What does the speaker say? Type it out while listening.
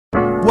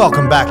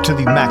Welcome back to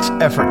the Max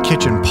Effort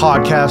Kitchen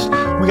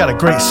podcast. We got a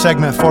great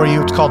segment for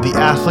you. It's called The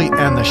Athlete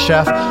and the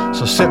Chef.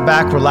 So sit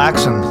back,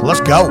 relax, and let's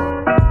go.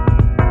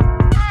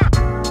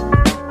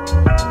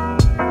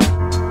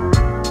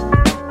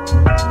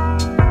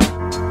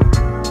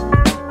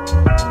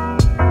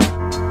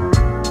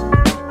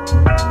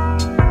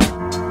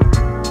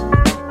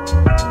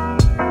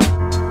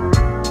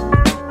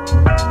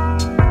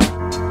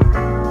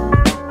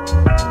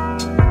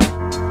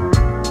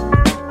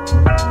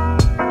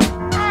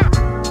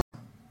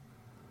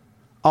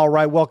 All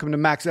right, welcome to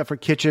Max Effort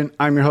Kitchen.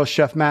 I'm your host,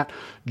 Chef Matt,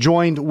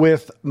 joined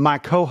with my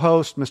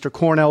co-host, Mr.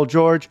 Cornell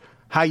George.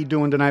 How you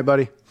doing tonight,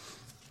 buddy?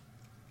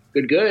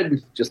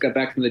 Good. Just got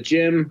back from the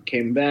gym,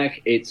 came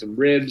back, ate some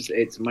ribs,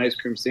 ate some ice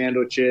cream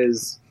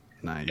sandwiches.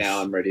 Nice.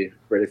 Now I'm ready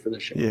for the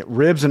show. Yeah,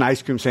 ribs and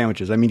ice cream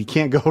sandwiches. I mean, you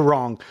can't go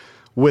wrong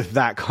with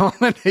that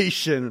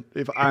combination.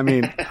 I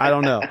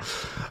don't know.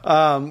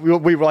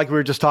 We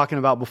were just talking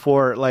about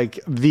before, like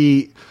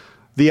the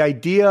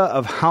idea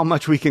of how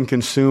much we can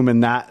consume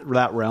in that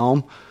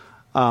realm,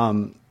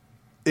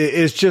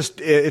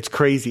 it's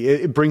crazy.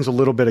 It brings a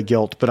little bit of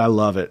guilt, but I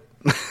love it.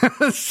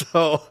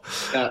 So,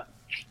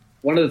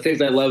 one of the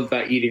things I love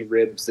about eating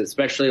ribs,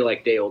 especially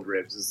like day old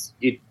ribs, is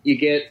you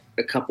get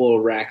a couple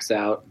of racks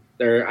out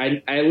there.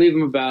 I leave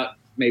them about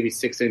maybe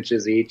 6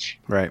 inches each,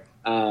 right?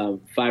 5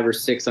 or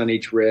 6 on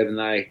each rib,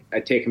 and I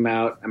take them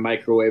out. I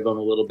microwave them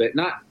a little bit,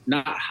 not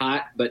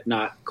hot, but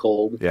not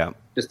cold. Yeah.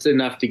 Just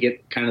enough to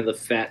get kind of the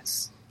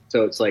fats,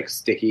 so it's like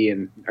sticky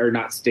or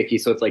not sticky,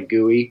 so it's like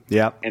gooey.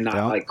 Yeah. And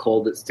not like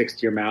cold that sticks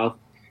to your mouth.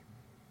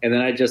 And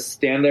then I just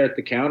stand there at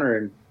the counter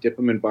and dip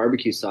them in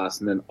barbecue sauce,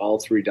 and then all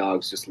 3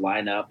 dogs just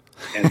line up,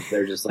 and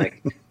they're just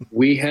like,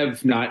 "We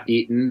have not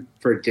eaten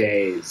for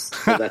days."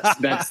 So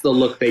that's the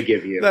look they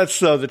give you. That's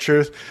so the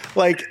truth.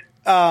 Like,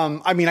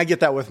 I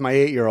get that with my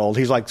 8-year-old.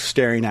 He's like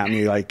staring at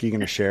me like, "You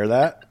gonna share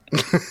that?"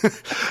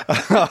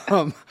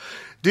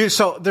 Dude,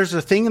 so there's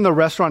a thing in the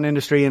restaurant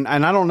industry, and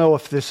I don't know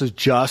if this is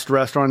just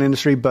restaurant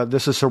industry, but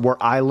this is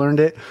where I learned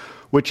it,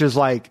 which is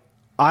like,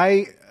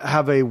 I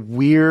have a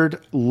weird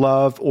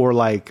love or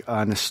like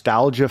a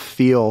nostalgia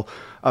feel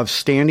of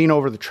standing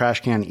over the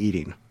trash can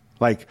eating.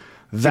 Like,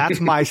 that's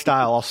my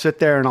style. I'll sit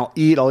there and I'll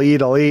eat,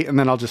 and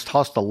then I'll just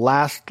toss the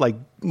last like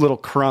little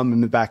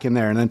crumb back in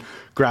there and then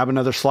grab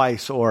another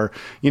slice or,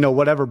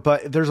 whatever.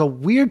 But there's a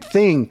weird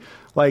thing,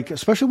 like,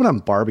 especially when I'm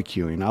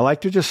barbecuing, I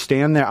like to just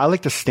stand there. I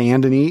like to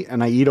stand and eat,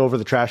 and I eat over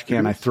the trash can.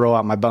 Mm-hmm. I throw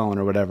out my bone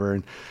or whatever.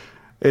 And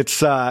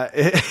it's,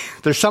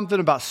 there's something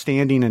about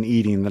standing and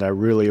eating that I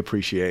really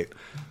appreciate.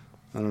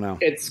 I don't know.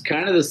 It's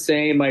kind of the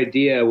same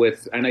idea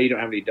with, I know you don't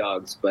have any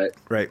dogs, but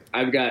right.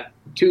 I've got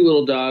 2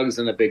 little dogs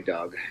and a big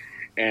dog.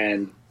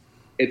 And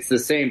it's the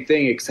same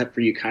thing, except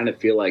for you kind of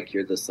feel like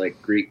you're this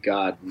like Greek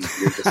god. And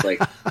you're just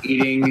like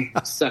eating,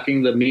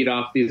 sucking the meat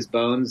off these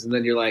bones. And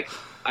then you're like,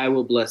 "I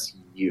will bless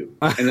you."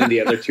 And then the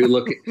other 2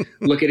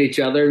 look at each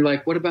other and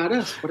like, "What about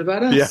us? What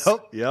about us?"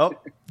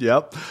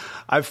 Yep.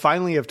 I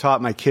finally have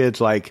taught my kids,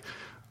 like,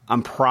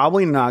 I'm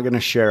probably not going to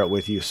share it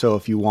with you. So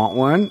if you want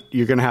one,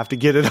 you're going to have to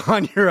get it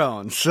on your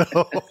own. So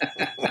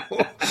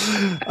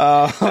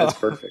that's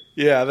perfect.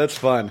 Yeah, that's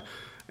fun.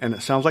 And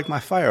it sounds like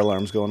my fire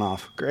alarm's going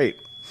off. Great.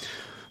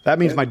 That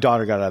means my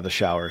daughter got out of the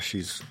shower.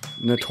 She's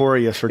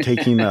notorious for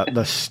taking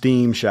the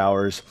steam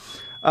showers.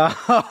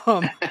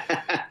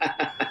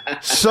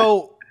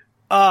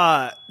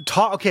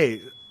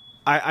 Okay.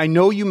 I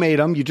know you made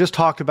them. You just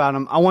talked about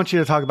them. I want you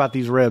to talk about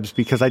these ribs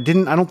because I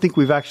don't think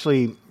you've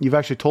actually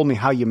told me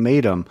how you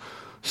made them.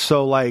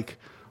 So, like,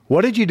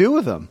 what did you do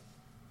with them?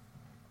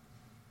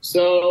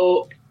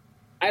 So,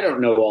 I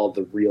don't know all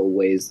the real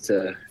ways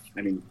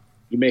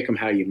you make them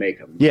how you make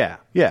them. Yeah.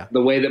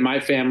 The way that my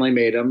family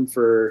made them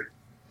for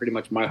pretty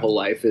much my whole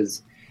life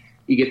is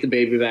you get the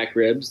baby back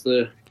ribs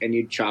and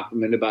you chop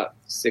them into about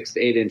 6 to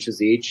 8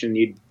 inches each, and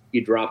you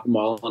drop them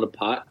all in a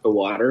pot of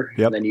water.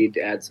 Yep. And then you'd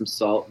add some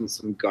salt and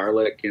some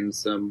garlic and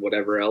some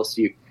whatever else.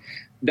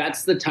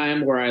 That's the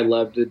time where I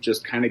love to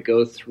just kind of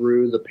go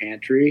through the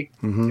pantry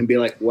and be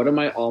like, what am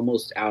I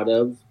almost out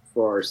of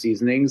for our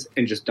seasonings,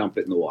 and just dump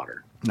it in the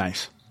water.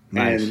 Nice.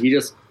 And you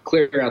just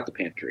clear out the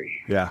pantry.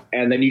 Yeah.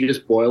 And then you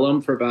just boil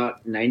them for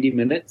about 90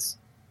 minutes.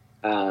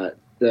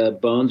 The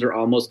bones are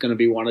almost going to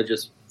be one of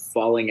just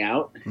falling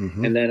out.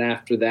 Mm-hmm. And then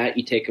after that,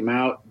 you take them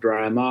out,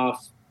 dry them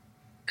off,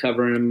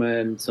 cover them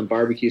in some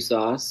barbecue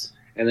sauce,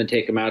 and then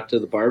take them out to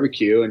the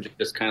barbecue and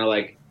just kind of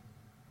like,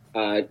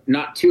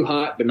 not too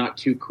hot, but not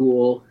too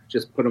cool.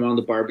 Just put them on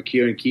the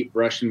barbecue and keep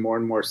brushing more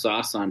and more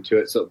sauce onto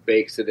it so it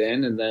bakes it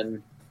in, and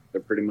then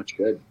they're pretty much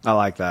good. I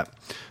like that.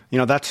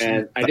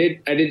 I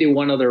did do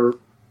one other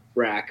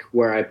rack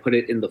where I put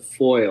it in the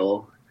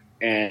foil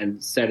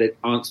and set it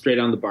on straight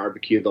on the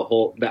barbecue that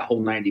whole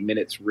 90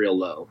 minutes real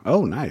low.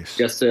 Oh, nice.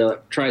 Just to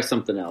try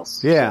something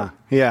else. Yeah.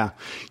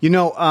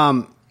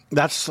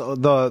 That's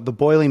the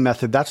boiling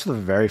method. That's the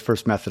very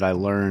first method I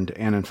learned.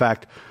 And in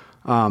fact,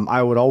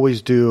 I would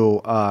always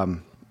do,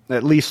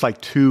 at least like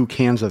 2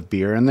 cans of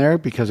beer in there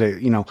because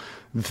the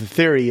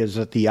theory is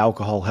that the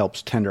alcohol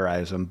helps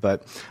tenderize them,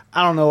 but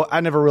I don't know.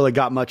 I never really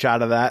got much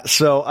out of that.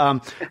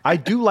 So I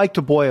do like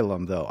to boil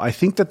them though. I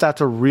think that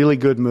that's a really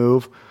good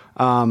move.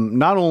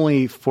 Not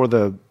only for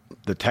the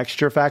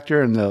texture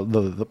factor and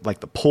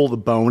the pull the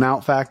bone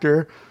out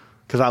factor,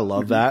 because I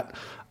love that.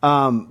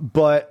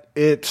 But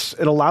it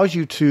allows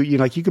you to,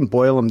 you can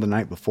boil them the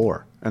night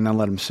before and then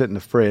let them sit in the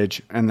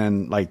fridge and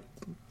then like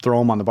throw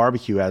them on the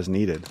barbecue as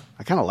needed.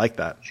 I kind of like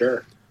that.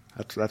 Sure.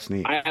 That's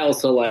neat. I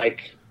also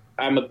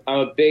I'm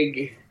a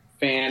big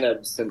fan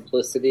of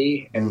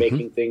simplicity and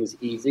making things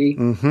easy.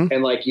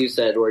 And like you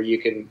said, where you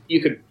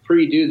could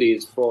pre-do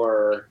these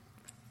for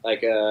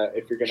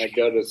if you're going to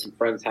go to some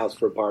friend's house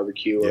for a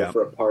barbecue or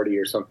for a party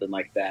or something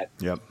like that.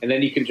 Yep. And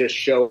then you can just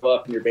show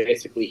up and you're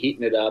basically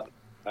heating it up.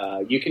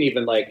 You can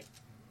even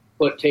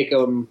take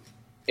them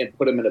and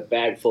put them in a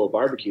bag full of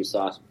barbecue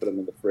sauce and put them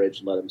in the fridge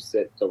and let them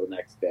sit till the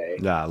next day.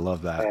 Yeah, I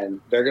love that. And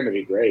they're going to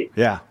be great.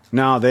 Yeah,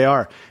 no, they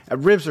are.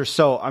 Ribs are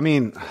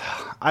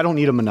I don't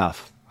eat them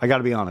enough. I got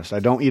to be honest. I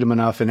don't eat them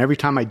enough. And every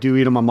time I do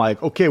eat them, I'm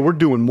like, okay, we're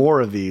doing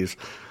more of these.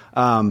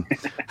 But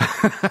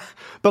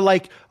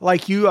like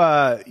you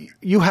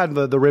had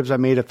the ribs I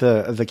made at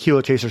the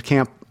Kilo Chasers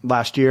camp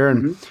last year.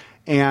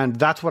 And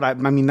that's what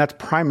that's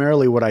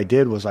primarily what I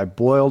did was I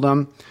boiled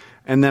them.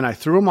 And then I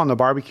threw them on the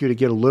barbecue to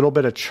get a little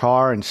bit of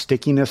char and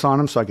stickiness on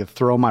them so I could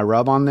throw my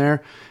rub on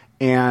there.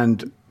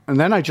 And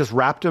then I just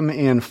wrapped them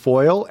in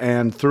foil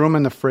and threw them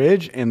in the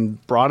fridge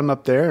and brought them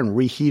up there and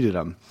reheated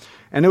them.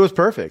 And it was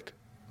perfect.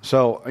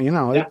 So,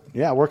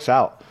 it works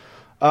out.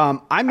 I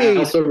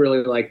also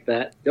really like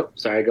that. Yep,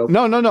 sorry, go.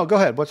 No. Go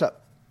ahead. What's up?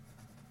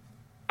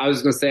 I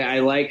was going to say,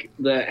 I like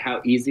how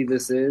easy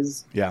this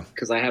is. Yeah.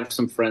 Because I have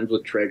some friends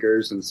with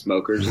Traegers and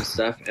smokers and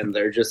stuff, and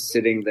they're just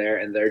sitting there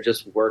and they're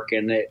just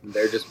working it and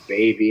they're just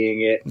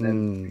babying it.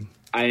 And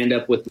I end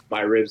up with my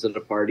ribs at a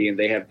party and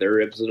they have their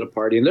ribs at a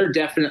party, and they're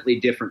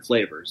definitely different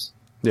flavors.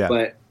 Yeah.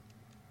 But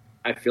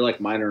I feel like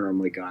mine are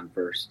normally gone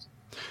first.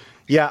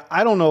 Yeah.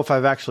 I don't know if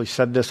I've actually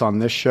said this on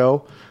this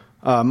show.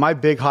 My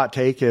big hot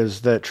take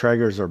is that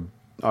Traegers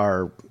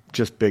are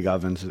just big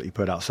ovens that you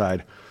put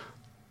outside.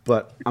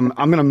 But I'm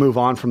going to move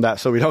on from that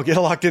so we don't get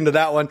locked into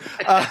that one.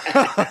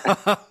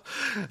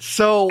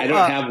 So I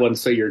don't have one,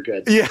 so you're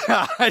good. Yeah,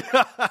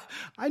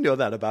 I know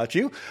that about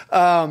you.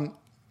 I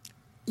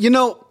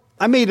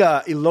made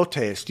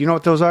elotes. Do you know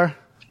what those are?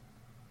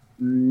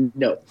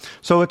 No.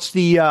 So it's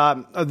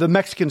the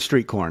Mexican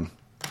street corn.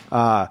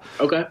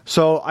 Okay.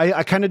 So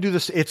I kind of do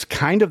this. It's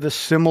kind of the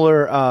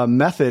similar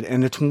method,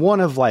 and it's one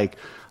of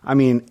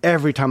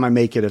every time I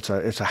make it, it's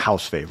a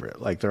house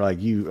favorite. Like they're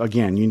like, you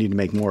need to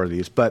make more of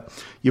these. But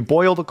you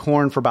boil the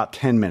corn for about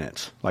 10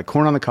 minutes, like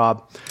corn on the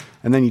cob,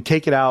 and then you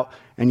take it out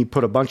and you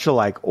put a bunch of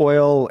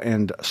oil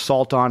and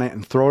salt on it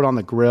and throw it on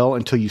the grill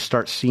until you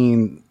start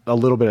seeing a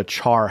little bit of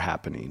char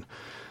happening.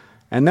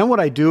 And then what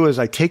I do is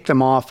I take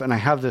them off and I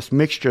have this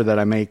mixture that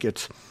I make.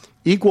 It's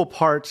equal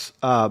parts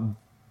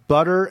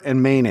butter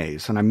and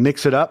mayonnaise, and I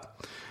mix it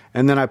up.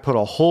 And then I put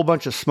a whole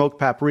bunch of smoked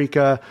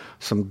paprika,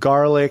 some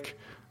garlic,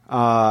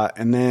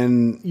 and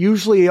then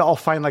usually I'll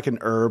find an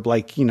herb,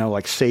 like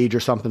sage or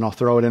something. I'll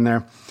throw it in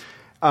there.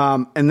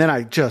 And then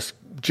I just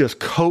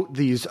coat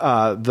these,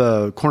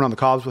 the corn on the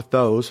cobs with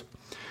those.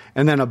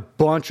 And then a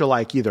bunch of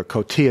either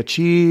cotija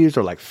cheese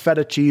or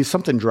feta cheese,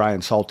 something dry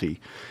and salty.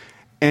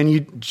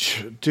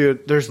 And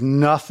dude, there's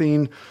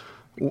nothing,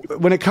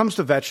 when it comes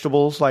to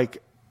vegetables,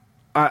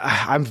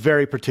 I'm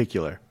very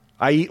particular.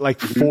 I eat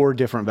 4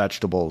 different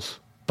vegetables,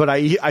 but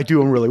I do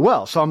them really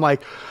well. So I'm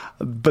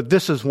but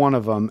this is one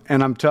of them,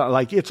 and I'm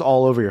it's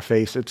all over your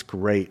face. It's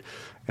great,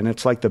 and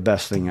it's the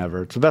best thing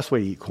ever. It's the best way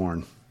to eat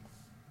corn.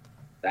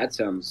 That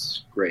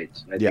sounds great.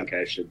 I think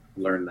I should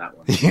learn that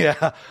one.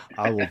 Yeah,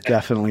 I will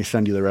definitely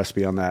send you the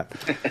recipe on that.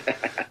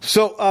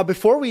 So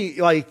before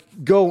we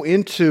go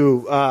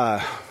into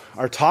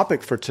our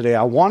topic for today,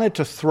 I wanted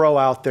to throw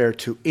out there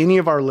to any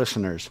of our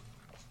listeners,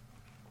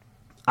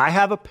 I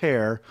have a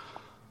pair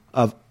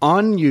of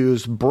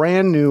unused,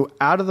 brand new,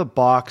 out of the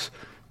box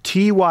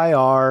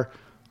TYR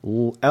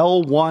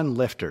L1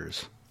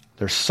 lifters.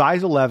 They're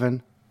size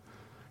 11.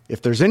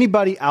 If there's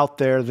anybody out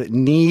there that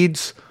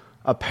needs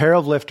a pair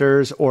of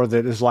lifters or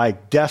that is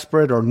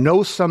desperate or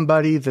knows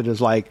somebody that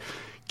is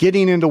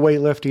getting into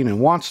weightlifting and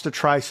wants to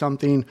try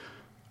something,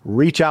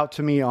 reach out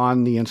to me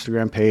on the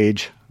Instagram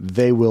page.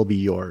 They will be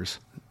yours.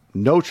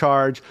 No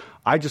charge.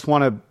 I just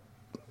want to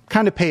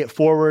kind of pay it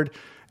forward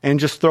and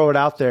just throw it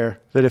out there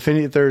that if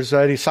there's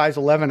any size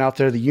 11 out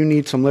there that you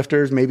need some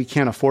lifters, maybe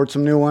can't afford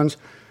some new ones,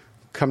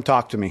 come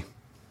talk to me.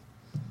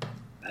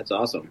 That's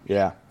awesome.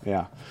 Yeah.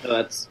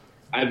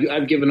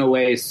 I've given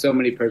away so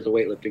many pairs of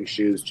weightlifting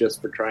shoes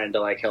just for trying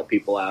to help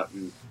people out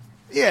and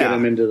get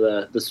them into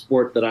the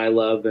sport that I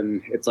love.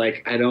 And it's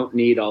I don't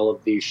need all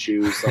of these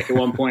shoes. At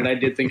one point I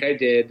did think I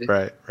did.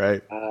 Right.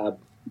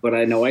 But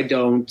I know I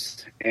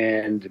don't,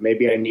 and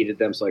maybe I needed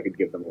them so I could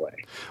give them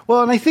away.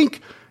 Well, and I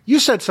think you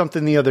said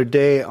something the other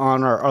day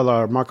on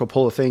our Marco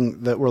Polo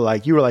thing that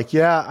you were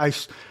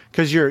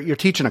because you're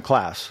teaching a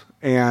class.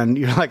 And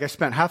you're like, I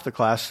spent half the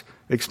class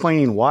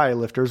explaining why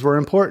lifters were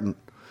important.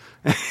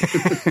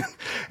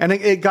 And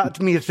it got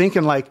me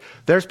thinking, like,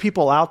 there's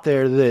people out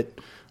there that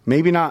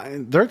maybe not,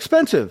 they're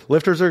expensive.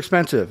 Lifters are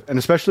expensive. And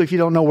especially if you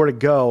don't know where to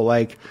go,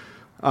 like,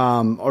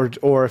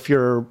 or if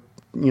you're,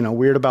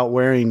 weird about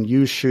wearing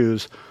used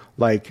shoes,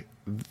 like,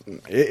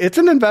 it's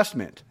an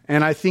investment.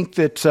 And I think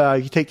that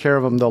you take care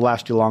of them, they'll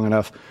last you long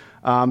enough.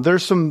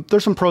 There's some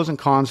pros and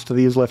cons to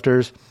these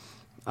lifters.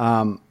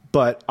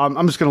 But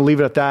I'm just going to leave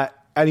it at that.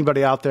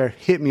 Anybody out there,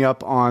 hit me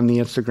up on the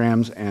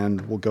Instagrams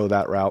and we'll go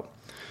that route.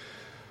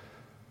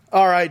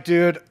 All right,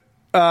 dude.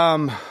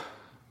 As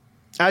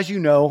you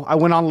know, I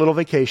went on a little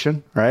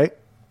vacation, right?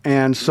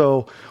 And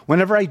so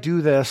whenever I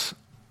do this,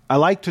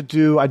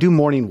 I do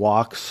morning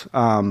walks.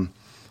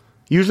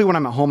 Usually when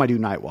I'm at home, I do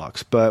night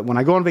walks. But when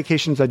I go on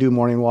vacations, I do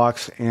morning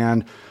walks.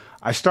 And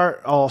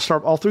I'll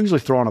usually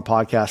throw on a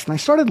podcast. And I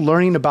started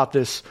learning about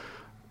this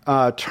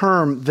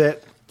term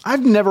that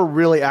I've never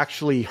really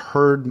actually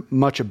heard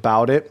much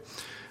about it.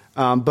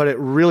 But it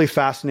really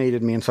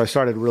fascinated me. And so I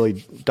started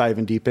really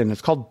diving deep in.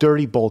 It's called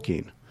dirty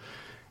bulking.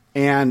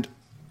 And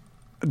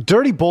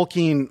dirty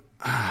bulking,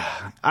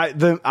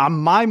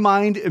 my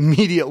mind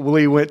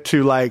immediately went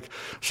to like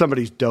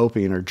somebody's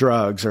doping or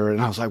drugs, and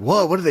I was like,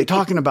 whoa, what are they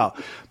talking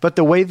about? But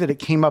the way that it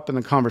came up in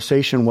the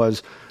conversation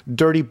was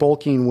dirty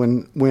bulking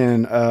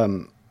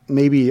when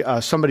maybe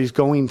somebody's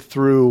going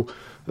through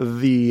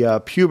the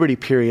puberty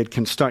period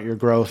can stunt your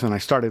growth. And I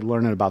started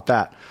learning about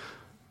that.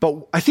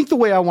 But I think the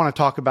way I want to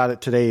talk about it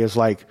today is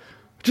like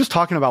just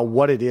talking about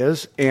what it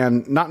is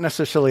and not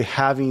necessarily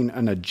having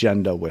an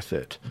agenda with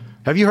it.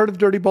 Have you heard of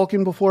dirty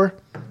bulking before?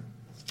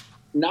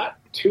 Not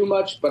too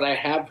much, but I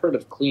have heard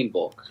of clean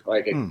bulk,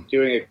 like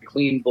doing a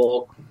clean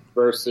bulk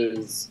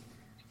versus,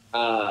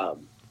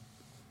 I'm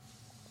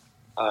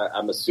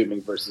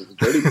assuming versus a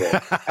dirty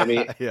bulk. I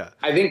mean, yeah.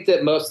 I think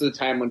that most of the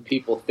time when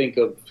people think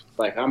of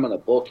like, I'm in a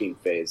bulking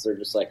phase, they're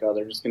just like, oh,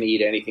 they're just going to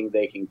eat anything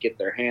they can get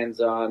their hands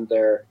on.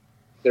 They're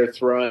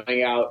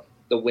throwing out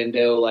the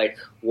window, like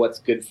what's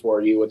good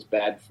for you, what's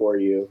bad for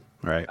you.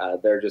 Right.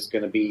 They're just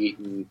going to be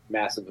eating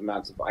massive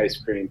amounts of ice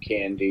cream,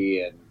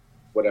 candy, and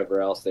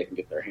whatever else they can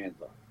get their hands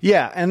on.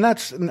 Yeah, and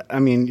it's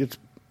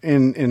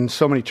in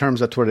so many terms,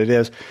 that's what it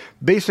is.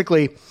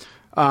 Basically,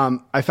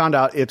 I found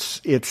out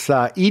it's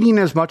eating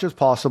as much as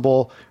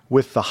possible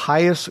with the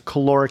highest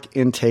caloric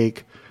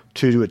intake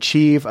to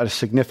achieve a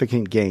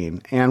significant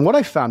gain. And what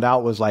I found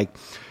out was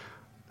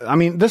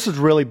this is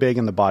really big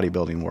in the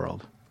bodybuilding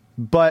world.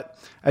 But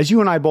as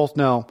you and I both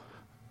know,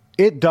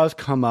 it does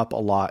come up a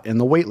lot in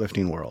the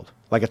weightlifting world,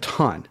 like a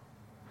ton.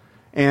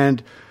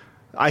 And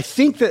I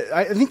think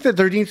that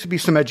there needs to be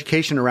some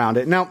education around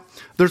it. Now,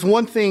 there's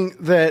one thing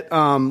that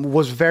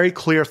was very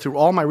clear through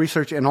all my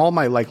research and all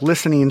my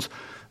listenings,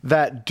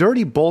 that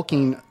dirty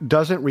bulking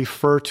doesn't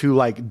refer to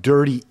like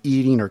dirty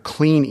eating or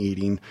clean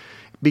eating,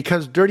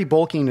 because dirty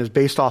bulking is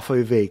based off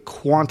of a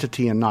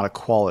quantity and not a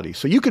quality.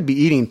 So you could be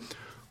eating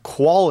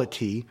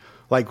quality,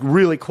 like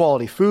really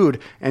quality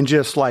food, and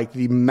just like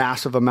the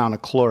massive amount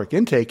of caloric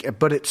intake,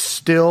 but it's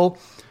still,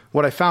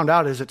 what I found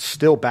out is it's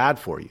still bad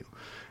for you.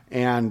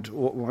 And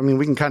I mean,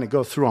 we can kind of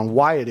go through on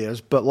why it is,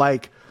 but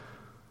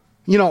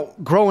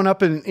growing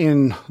up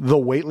in the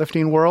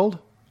weightlifting world,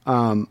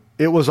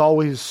 it was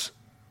always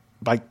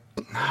like,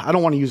 I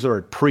don't want to use the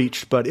word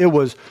preached, but it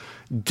was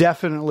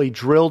definitely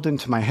drilled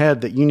into my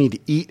head that you need to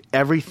eat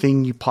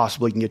everything you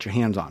possibly can get your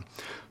hands on,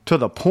 to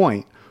the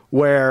point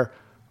where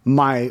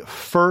my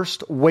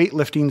first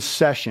weightlifting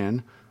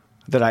session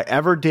that I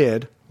ever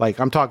did, like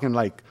I'm talking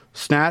like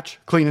snatch,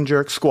 clean and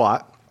jerk,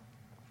 squat.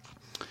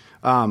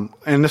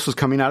 And this was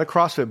coming out of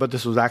CrossFit, but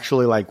this was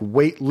actually like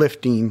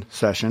weightlifting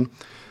session.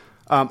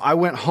 I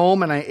went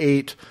home and I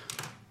ate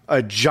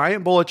a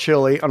giant bowl of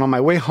chili. And on my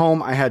way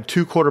home, I had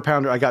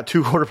I got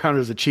 2 quarter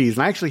pounders of cheese.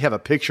 And I actually have a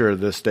picture of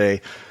this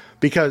day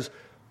because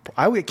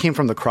I came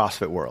from the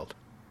CrossFit world.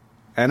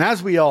 And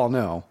as we all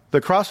know, the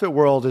CrossFit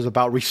world is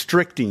about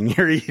restricting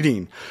your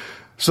eating.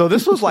 So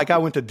this was like I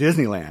went to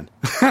Disneyland.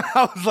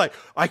 I was like,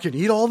 I can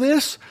eat all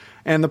this?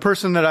 And the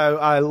person that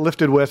I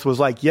lifted with was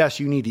like, yes,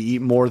 you need to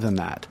eat more than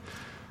that.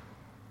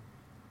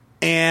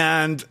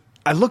 And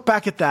I look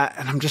back at that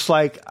and I'm just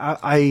like,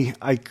 I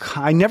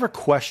never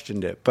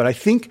questioned it, but I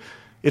think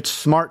it's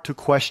smart to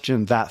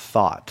question that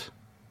thought.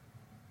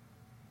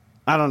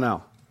 I don't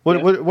know. What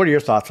are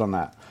your thoughts on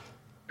that?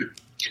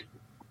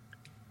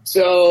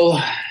 So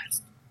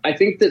I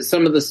think that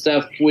some of the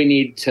stuff we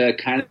need to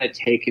kind of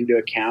take into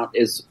account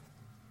is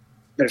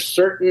there's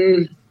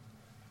certain,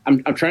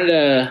 I'm trying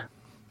to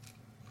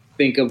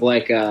think of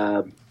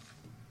I'm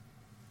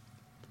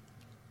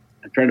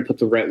trying to put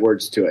the right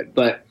words to it,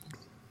 but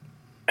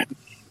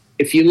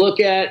if you look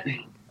at,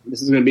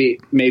 this is going to be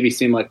maybe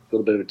seem like a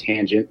little bit of a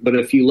tangent, but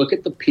if you look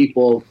at the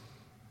people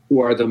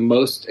who are the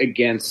most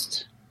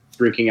against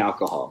drinking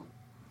alcohol,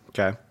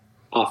 okay,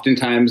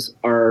 oftentimes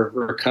are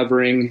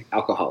recovering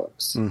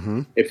alcoholics.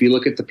 Mm-hmm. If you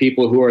look at the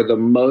people who are the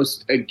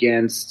most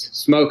against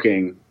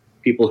smoking,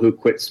 people who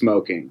quit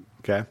smoking.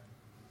 Okay.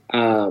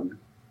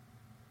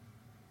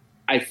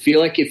 I I feel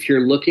like if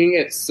you're looking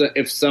at,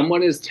 if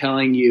someone is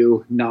telling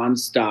you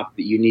nonstop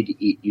that you need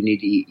to eat, you need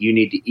to eat, you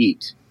need to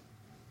eat,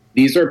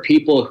 these are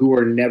people who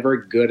are never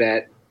good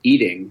at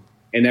eating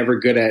and never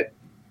good at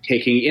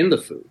taking in the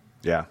food.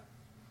 Yeah.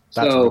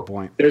 That's a good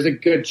point. There's a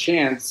good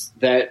chance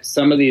that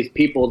some of these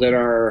people that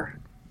are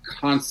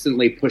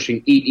constantly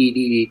pushing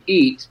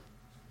eat,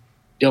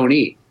 don't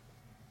eat.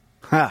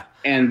 Huh.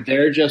 And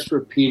they're just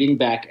repeating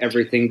back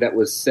everything that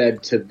was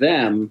said to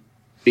them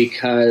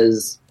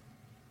because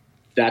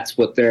that's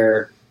what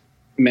their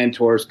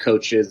mentors,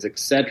 coaches,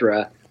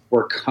 etc.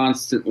 were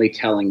constantly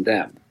telling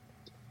them.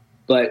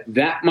 But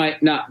that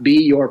might not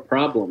be your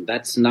problem.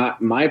 That's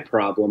not my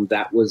problem.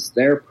 That was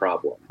their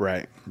problem.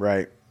 Right,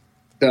 right.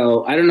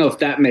 So I don't know if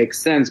that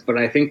makes sense, but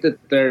I think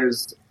that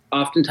there's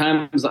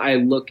oftentimes I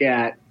look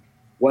at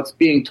what's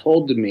being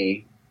told to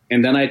me,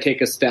 and then I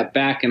take a step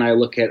back and I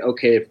look at,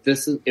 okay,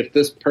 if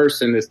this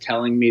person is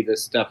telling me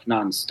this stuff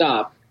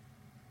nonstop,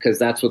 because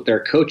that's what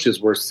their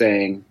coaches were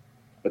saying,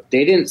 but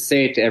they didn't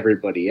say it to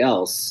everybody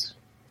else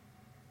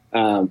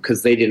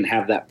because they didn't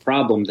have that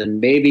problem, then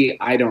maybe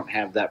I don't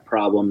have that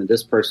problem, and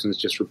this person is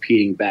just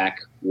repeating back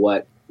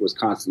what was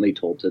constantly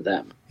told to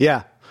them.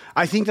 Yeah.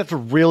 I think that's a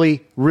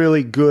really,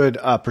 really good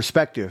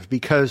perspective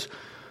because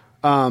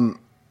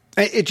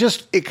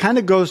it kind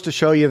of goes to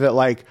show you that,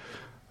 like,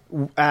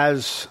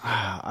 as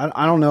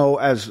I don't know,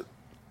 as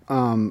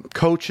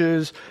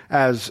coaches,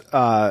 as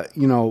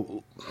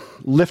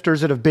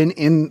lifters that have been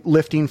in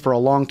lifting for a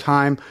long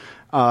time,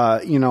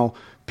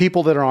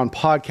 people that are on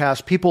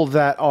podcasts, people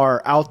that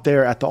are out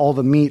there at all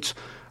the meets,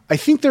 I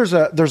think there's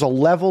a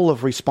level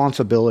of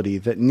responsibility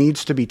that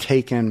needs to be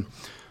taken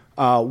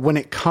when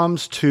it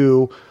comes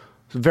to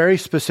very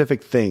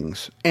specific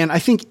things. And I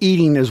think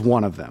eating is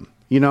one of them.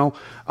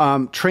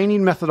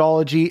 Training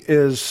methodology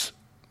is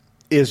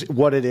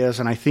what it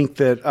is. And I think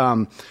that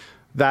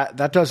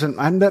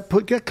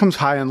that comes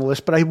high on the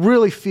list, but I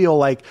really feel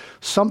like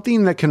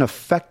something that can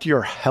affect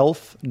your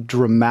health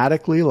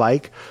dramatically,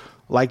 like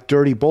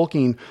dirty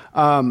bulking,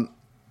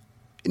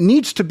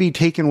 needs to be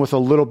taken with a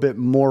little bit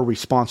more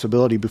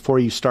responsibility before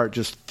you start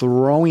just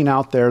throwing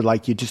out there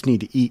like you just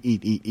need to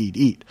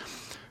eat.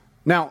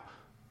 Now,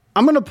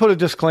 I'm going to put a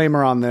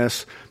disclaimer on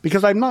this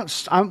because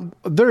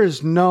there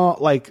is no,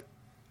 like,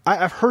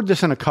 I've heard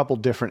this in a couple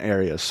different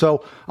areas.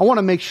 So I want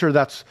to make sure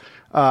that's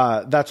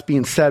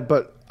being said,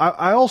 but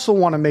I also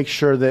want to make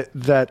sure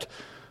that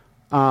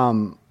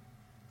we're,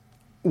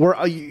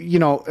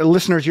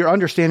 listeners, you're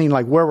understanding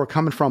like where we're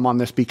coming from on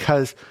this,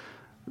 because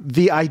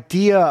the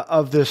idea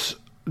of this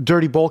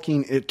dirty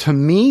bulking, it to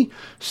me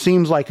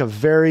seems like a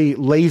very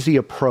lazy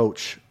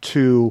approach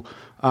to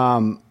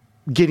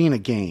getting a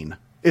gain.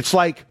 It's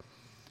like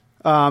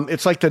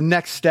the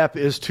next step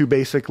is to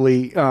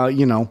basically,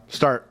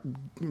 start,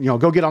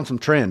 go get on some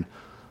tren,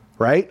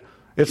 right?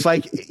 It's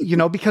like,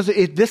 because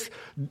if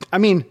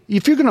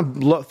you're going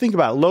to think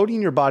about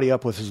loading your body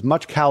up with as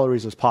much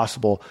calories as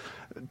possible,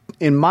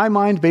 in my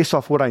mind, based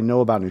off what I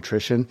know about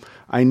nutrition,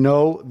 I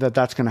know that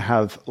that's going to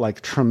have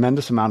like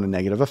tremendous amount of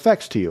negative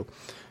effects to you.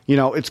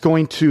 It's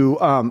going to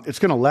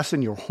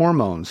lessen your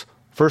hormones.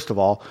 First of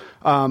all,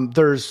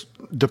 there's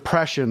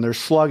depression, there's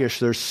sluggish,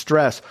 there's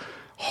stress,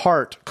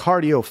 heart,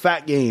 cardio,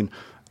 fat gain.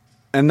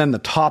 And then the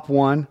top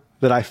one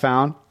that I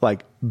found,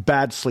 like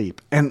bad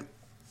sleep. And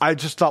I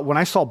just thought when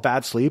I saw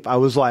bad sleep, I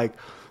was like,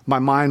 my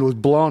mind was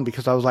blown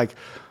because I was like,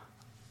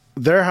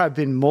 there have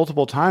been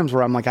multiple times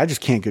where I'm like, I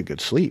just can't get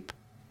good sleep.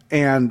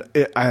 And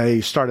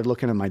I started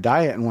looking at my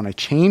diet. And when I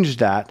changed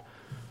that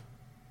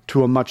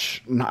to I'm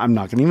not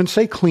going to even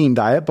say clean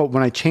diet, but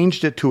when I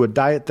changed it to a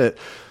diet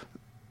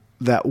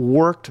that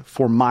worked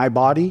for my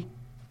body,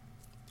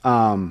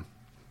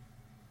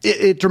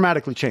 it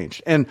dramatically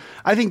changed. And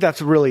I think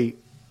that's really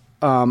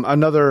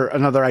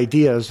another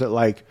idea is that,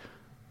 like,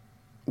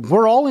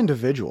 we're all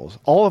individuals.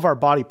 All of our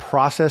body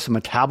process and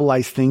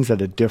metabolize things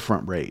at a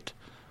different rate.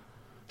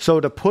 So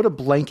to put a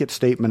blanket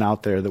statement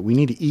out there that we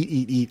need to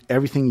eat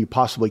everything you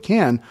possibly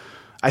can,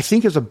 I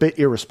think is a bit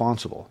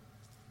irresponsible.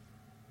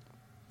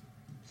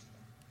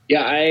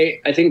 Yeah, I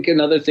think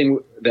another thing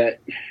that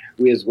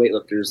we as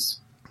weightlifters,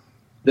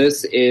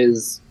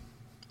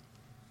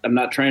 I'm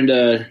not trying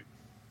to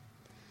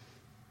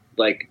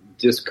like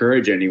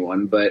discourage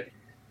anyone, but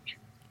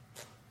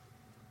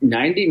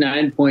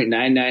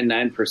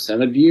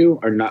 99.999% of you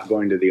are not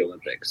going to the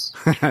Olympics.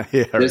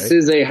 Yeah, this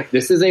is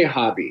a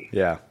hobby.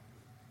 Yeah.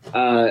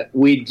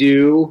 We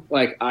do,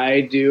 like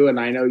I do, and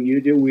I know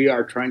you do, we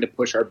are trying to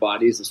push our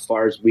bodies as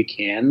far as we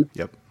can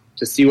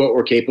to see what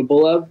we're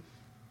capable of.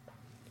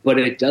 But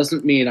it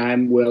doesn't mean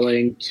I'm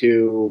willing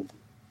to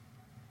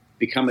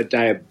become a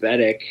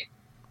diabetic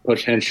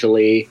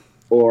potentially,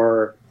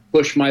 or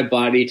push my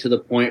body to the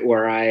point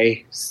where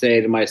I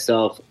say to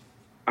myself,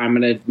 I'm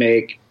going to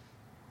make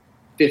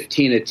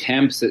 15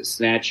 attempts at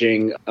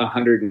snatching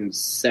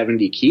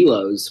 170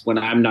 kilos when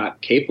I'm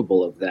not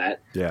capable of that.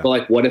 Yeah. But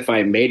like, what if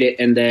I made it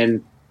and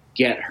then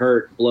get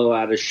hurt, blow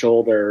out a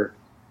shoulder,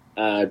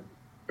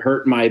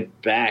 hurt my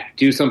back,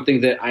 do something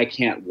that I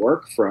can't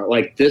work from?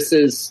 Like, this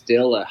is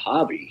still a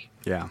hobby.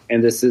 Yeah.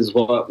 And this is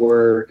what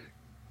we're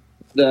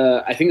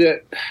I think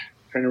that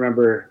I'm trying to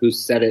remember who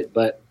said it,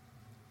 but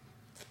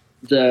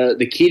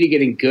the key to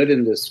getting good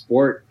in this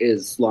sport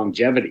is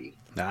longevity,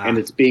 and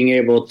it's being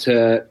able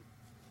to,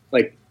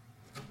 like,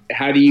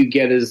 how do you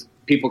get as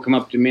people come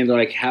up to me and they're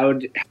like, how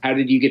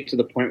did you get to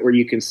the point where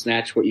you can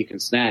snatch what you can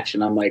snatch?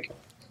 And I'm like,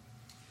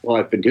 well,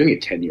 I've been doing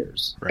it 10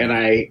 years, and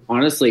I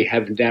honestly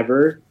have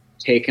never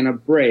taken a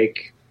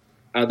break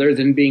other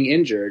than being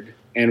injured.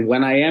 And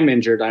when I am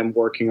injured, I'm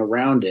working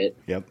around it.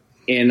 Yep.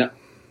 In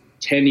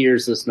 10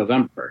 years this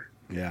November.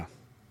 Yeah.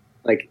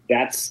 Like,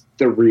 that's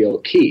the real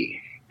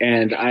key.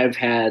 And I've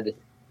had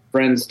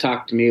friends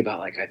talk to me about,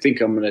 like, I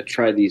think I'm going to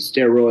try these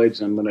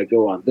steroids. I'm going to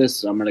go on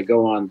this. I'm going to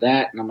go on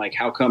that. And I'm like,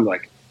 how come?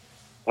 Like,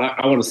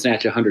 I want to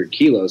snatch 100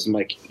 kilos. I'm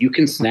like, you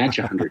can snatch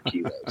 100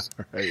 kilos.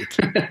 Right.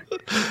 They're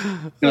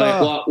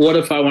like, well, what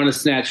if I want to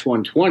snatch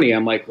 120?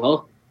 I'm like,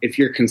 well, if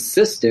you're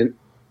consistent,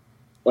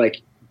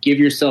 like, give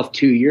yourself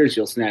 2 years,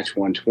 you'll snatch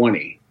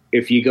 120.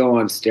 If you go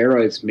on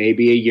steroids,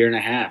 maybe a year and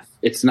a half.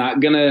 It's not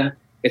the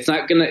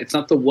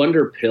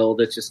wonder pill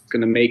that's just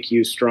gonna make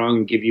you strong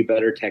and give you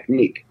better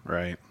technique.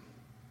 Right.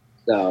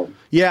 So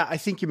yeah, I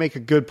think you make a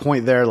good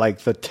point there. Like,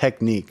 the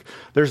technique,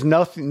 there's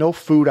no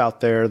food out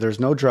there. There's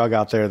no drug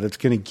out there that's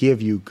going to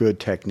give you good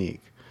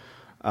technique.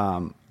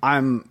 I'm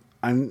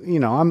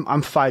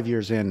 5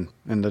 years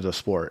into the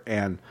sport,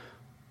 and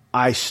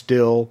I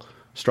still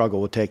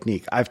struggle with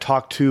technique. I've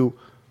talked to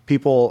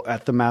people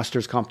at the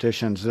Masters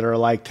competitions that are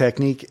like,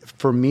 technique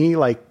for me,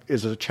 like,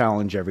 is a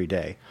challenge every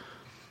day.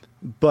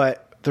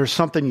 But there's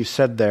something you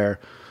said there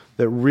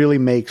that really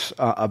makes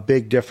a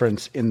big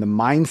difference in the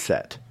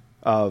mindset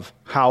of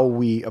how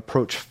we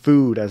approach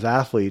food as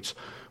athletes,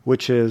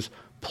 which is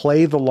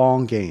play the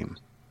long game.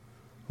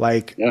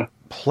 Like,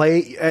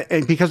 play,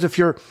 and because if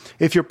you're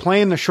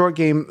playing the short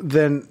game,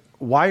 then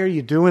why are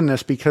you doing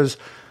this? Because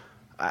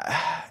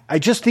I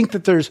just think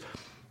that there's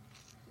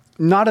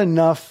not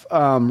enough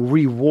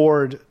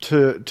reward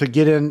to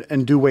get in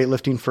and do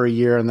weightlifting for a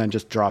year and then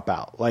just drop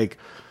out. Like,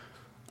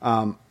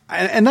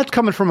 and that's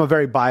coming from a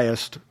very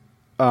biased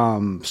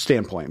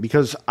standpoint,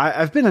 because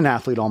I've been an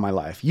athlete all my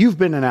life. You've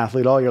been an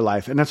athlete all your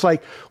life, and it's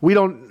like we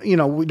don't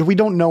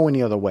know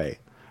any other way.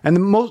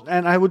 And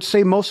I would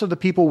say most of the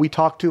people we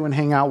talk to and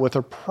hang out with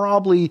are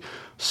probably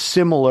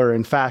similar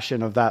in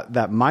fashion of that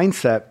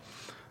mindset.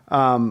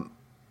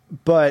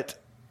 But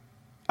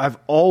I've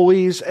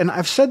always, and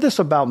I've said this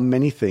about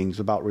many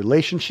things, about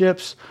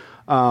relationships,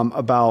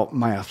 about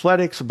my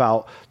athletics,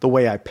 about the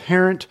way I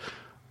parent.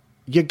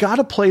 You got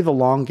to play the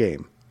long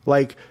game.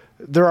 Like,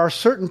 there are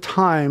certain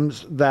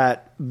times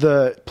that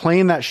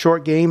playing that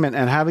short game and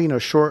having a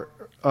short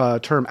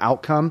term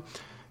outcome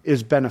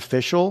is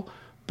beneficial,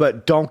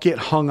 but don't get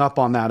hung up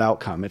on that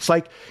outcome. It's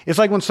like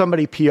when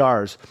somebody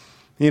PRs,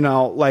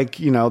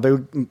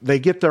 they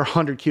get their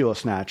 100 kilo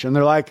snatch and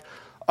they're like,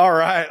 all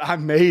right, I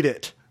made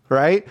it.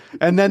 Right.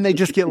 And then they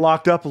just get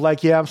locked up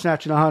like, yeah, I'm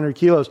snatching 100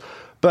 kilos,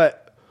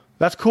 but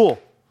that's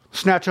cool.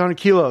 Snatch 100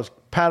 kilos,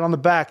 pat on the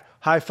back,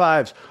 high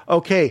fives.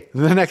 Okay.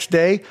 The next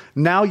day,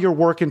 now you're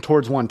working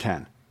towards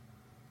 110.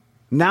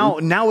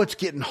 Now it's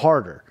getting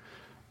harder.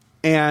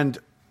 And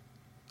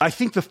I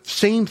think the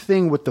same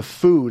thing with the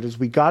food is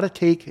we got to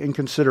take in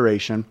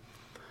consideration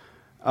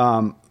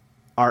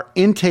our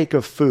intake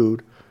of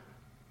food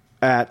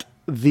at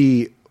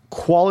the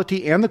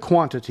quality and the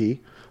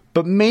quantity,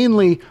 but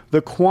mainly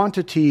the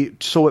quantity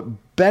so it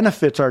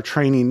benefits our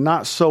training,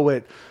 not so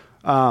it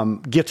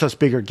gets us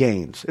bigger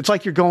gains. It's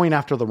like you're going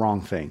after the wrong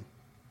thing.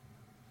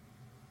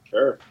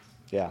 Sure.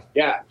 Yeah.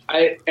 Yeah.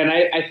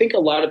 I think a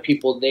lot of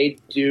people, they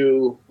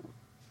do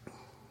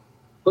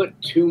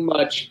put too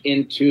much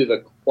into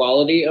the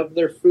quality of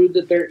their food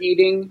that they're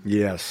eating.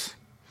 Yes.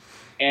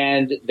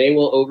 And they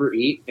will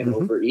overeat and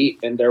overeat,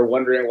 and they're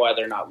wondering why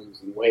they're not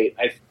losing weight.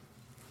 I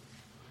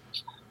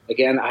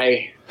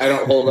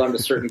don't hold on to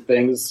certain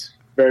things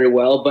very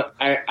well, but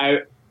I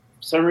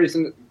for some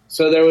reason,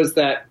 so there was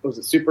was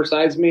it Super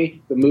Size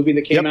Me, the movie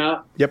that came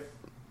out? Yep.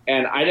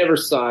 And I never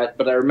saw it,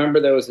 but I remember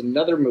there was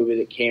another movie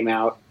that came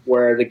out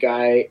where the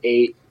guy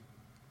ate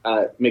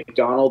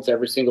McDonald's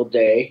every single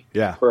day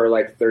for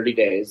like 30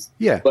 days.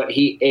 Yeah. But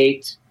he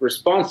ate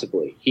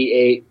responsibly. He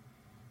ate,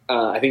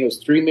 I think it was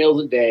 3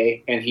 meals a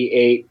day, and he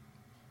ate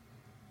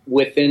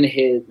within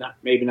his,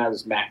 maybe not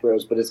his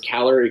macros, but his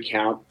calorie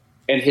count,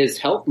 and his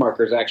health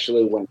markers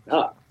actually went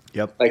up.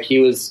 Yep. Like he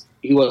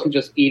wasn't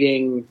just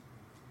eating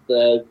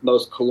the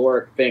most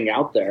caloric thing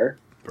out there.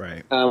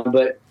 Right.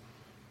 But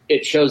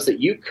it shows that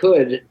you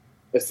could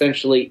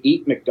essentially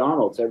eat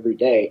McDonald's every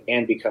day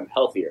and become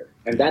healthier.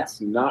 And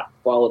that's not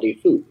quality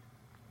food.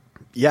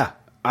 Yeah.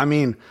 I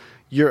mean,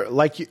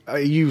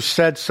 you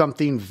said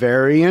something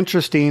very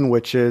interesting,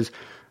 which is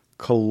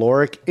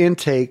caloric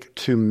intake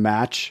to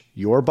match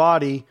your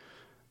body.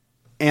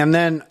 And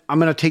then I'm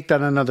going to take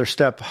that another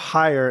step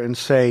higher and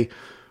say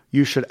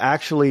you should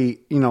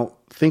actually,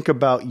 think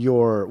about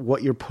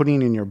what you're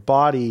putting in your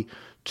body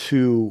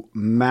to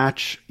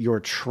match your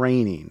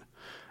training.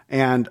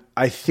 And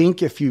I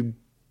think if you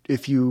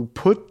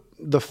put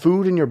the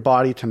food in your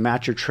body to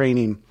match your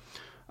training,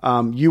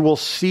 you will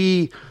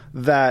see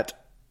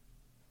that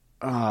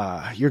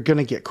you're going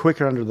to get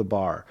quicker under the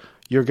bar.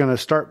 You're going to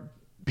start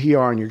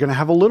PR and you're going to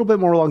have a little bit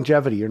more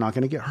longevity. You're not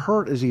going to get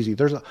hurt as easy.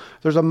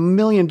 There's a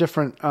million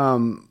different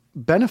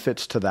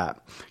benefits to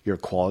that. Your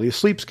quality of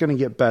sleep's going to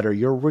get better.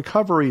 Your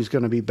recovery is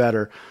going to be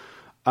better.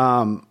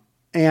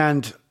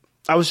 And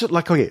I was just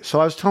like, okay, so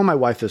I was telling my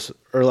wife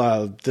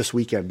this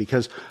weekend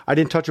because I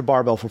didn't touch a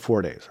barbell for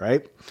 4 days,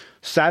 right?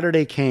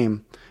 Saturday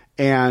came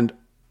and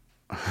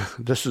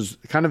this is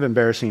kind of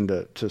embarrassing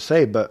to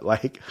say, but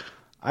like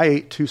I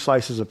ate 2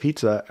 slices of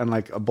pizza and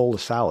like a bowl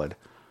of salad.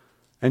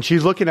 And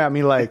she's looking at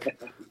me like,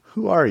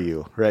 who are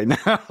you right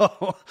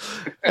now?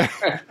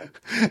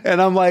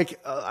 And I'm like,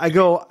 I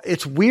go,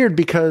 it's weird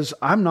because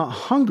I'm not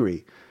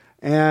hungry.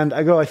 And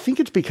I go, I think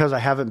it's because I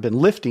haven't been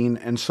lifting.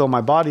 And so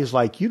my body's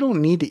like, you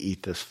don't need to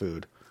eat this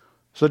food.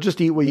 So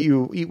just eat what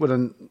you eat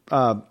with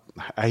I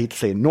hate to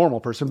say a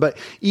normal person, but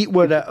eat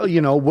what,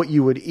 what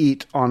you would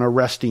eat on a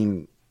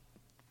resting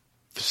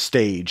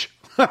stage,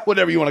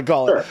 whatever you want to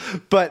call it.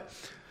 Sure. But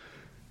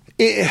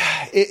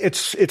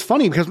it's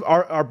funny because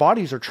our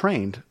bodies are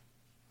trained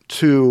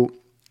to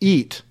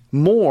eat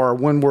more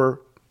when we're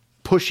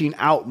pushing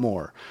out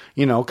more,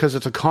 because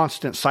it's a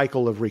constant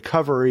cycle of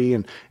recovery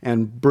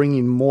and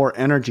bringing more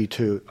energy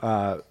to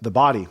the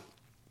body.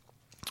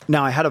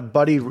 Now, I had a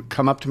buddy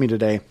come up to me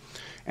today,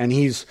 and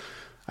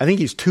I think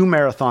he's 2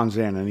 marathons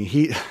in, and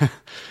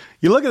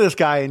you look at this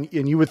guy, and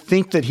you would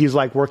think that he's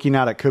like working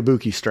out at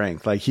Kabuki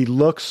strength. Like he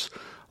looks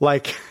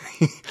like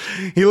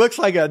he looks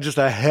like just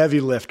a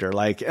heavy lifter.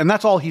 Like, and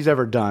that's all he's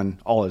ever done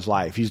all his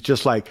life. He's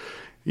just like,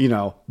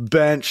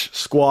 bench,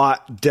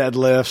 squat,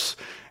 deadlifts,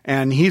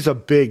 and he's a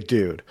big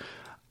dude.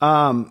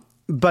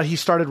 But he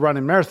started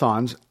running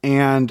marathons,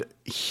 and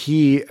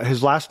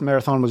his last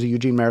marathon was a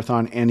Eugene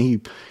Marathon, and he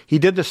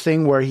did this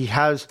thing where he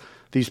has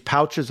these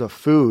pouches of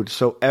food.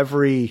 So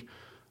every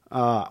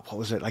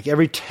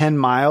 10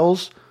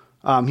 miles,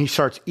 he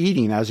starts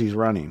eating as he's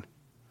running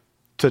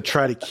to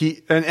try to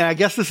keep, and I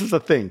guess this is the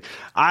thing.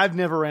 I've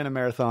never ran a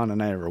marathon,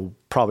 and I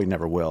probably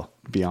never will,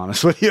 to be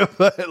honest with you.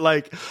 But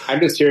like, I'm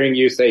just hearing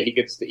you say he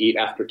gets to eat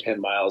after 10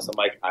 miles. I'm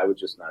like, I would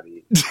just not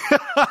eat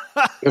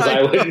because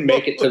I wouldn't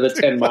make it to the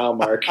 10-mile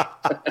mark.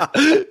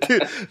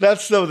 Dude,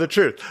 that's so the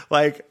truth.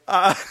 Like,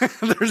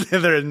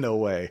 there is no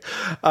way.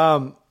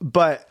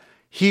 But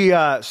he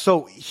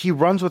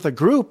runs with a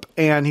group,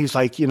 and he's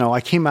like,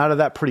 I came out of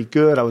that pretty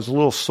good. I was a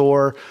little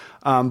sore.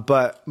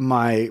 But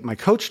my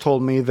coach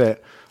told me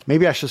that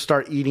maybe I should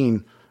start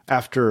eating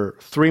after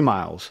 3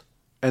 miles,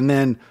 and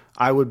then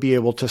I would be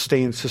able to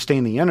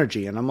sustain the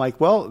energy. And I'm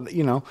like, well,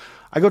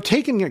 I go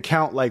taking into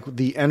account like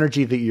the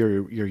energy that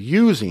you're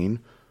using,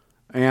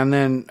 and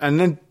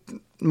then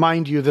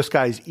mind you, this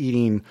guy's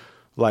eating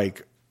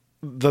like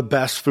the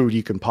best food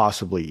you can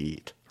possibly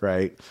eat,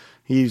 right?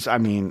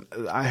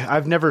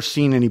 I've never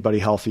seen anybody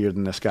healthier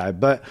than this guy,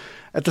 but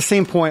at the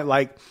same point,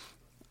 like,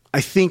 I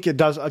think it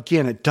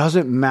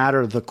doesn't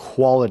matter the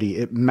quality.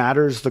 It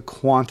matters the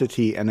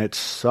quantity, and it's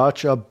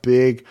such a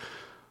big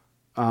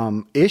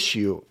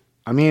issue.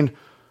 I mean,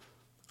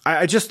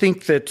 I just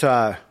think that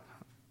I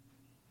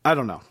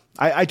don't know.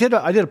 I did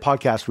a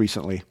podcast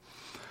recently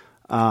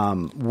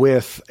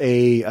with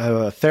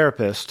a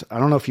therapist. I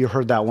don't know if you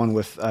heard that one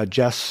with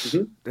Jess,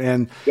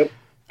 and yep,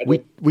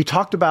 we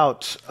talked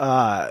about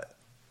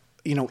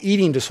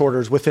eating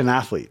disorders within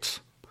athletes.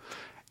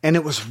 And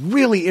it was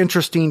really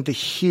interesting to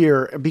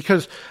hear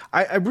because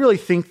I really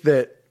think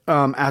that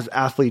as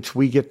athletes,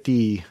 we get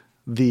the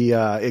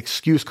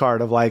excuse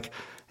card of like,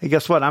 hey,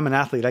 guess what? I'm an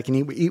athlete. I can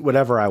eat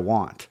whatever I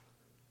want.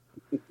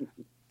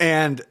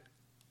 And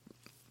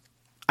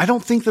I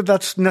don't think that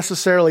that's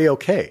necessarily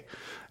okay.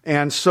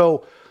 And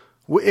so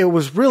it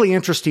was really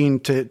interesting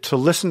to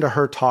listen to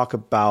her talk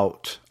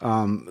about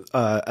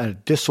a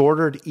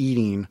disordered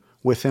eating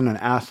within an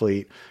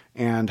athlete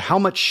and how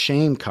much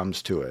shame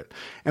comes to it.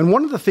 And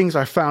one of the things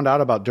I found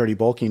out about dirty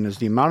bulking is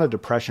the amount of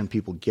depression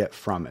people get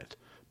from it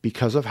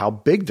because of how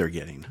big they're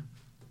getting.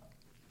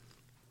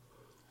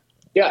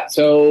 Yeah,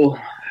 so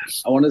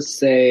I want to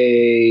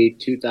say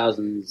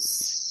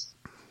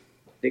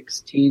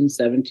 2016,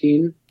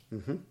 17.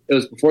 Mm-hmm. It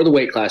was before the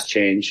weight class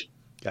change.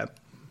 Yep.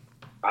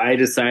 I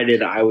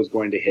decided I was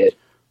going to hit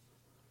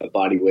a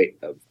body weight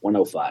of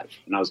 105,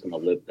 and I was going to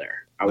live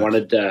there.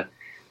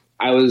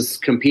 I was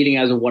competing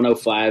as a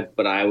 105,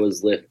 but I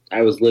was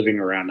living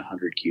around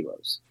 100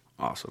 kilos.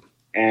 Awesome.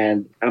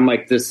 And I'm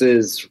like, this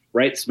is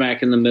right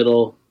smack in the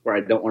middle where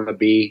I don't want to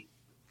be.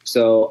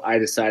 So I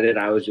decided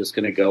I was just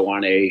going to go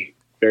on a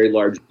very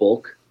large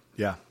bulk.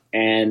 Yeah.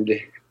 And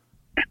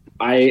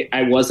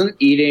I wasn't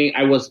eating.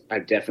 I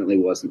definitely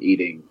wasn't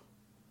eating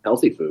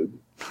healthy food,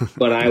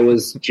 but I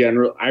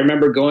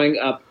remember going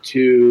up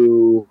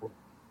to.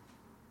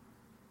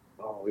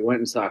 We went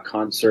and saw a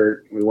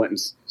concert. We went and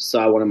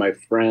saw one of my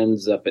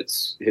friends up at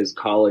his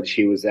college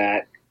he was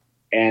at.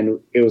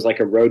 And it was like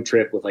a road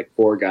trip with like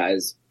 4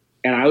 guys.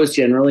 And I was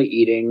generally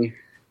eating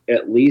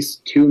at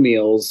least 2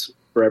 meals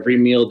for every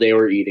meal they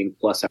were eating.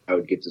 Plus I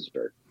would get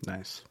dessert.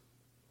 Nice.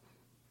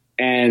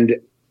 And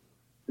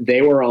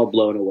they were all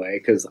blown away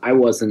because I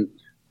wasn't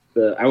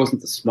the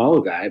small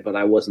guy, but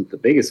I wasn't the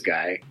biggest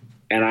guy.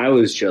 and I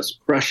was just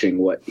crushing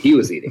what he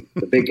was eating,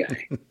 the big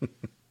guy.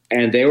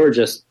 And they were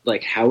just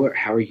like, how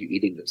are you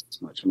eating this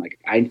much? I'm like,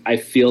 I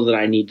feel that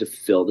I need to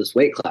fill this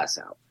weight class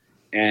out.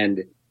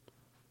 And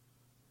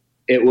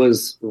it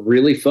was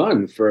really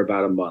fun for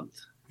about a month.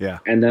 Yeah.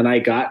 And then I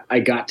got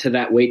to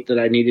that weight that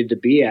I needed to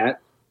be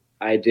at.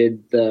 I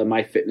did the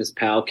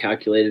MyFitnessPal,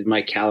 calculated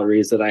my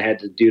calories that I had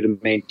to do to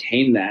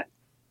maintain that.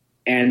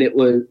 And it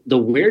was, the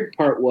weird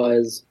part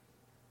was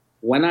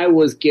when I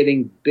was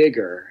getting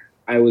bigger,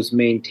 I was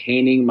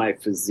maintaining my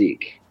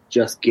physique,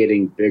 just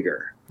getting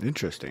bigger.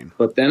 Interesting.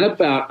 But then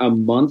about a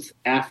month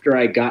after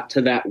I got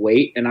to that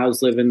weight, and I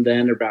was living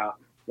then about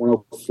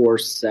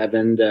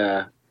 104.7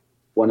 to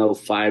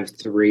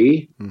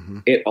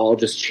 105.3, it all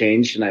just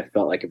changed, and I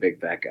felt like a big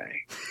fat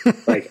guy.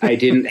 Like I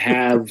didn't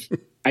have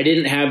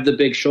the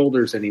big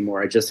shoulders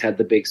anymore. I just had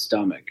the big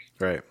stomach.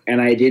 Right.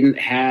 And I didn't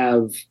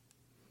have,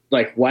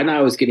 like, when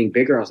I was getting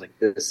bigger, I was like,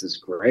 this is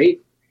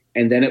great.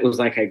 And then it was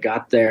like I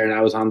got there and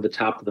I was on the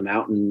top of the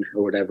mountain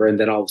or whatever. And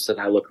then all of a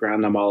sudden I look around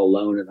and I'm all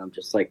alone and I'm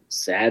just like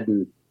sad,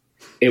 and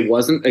it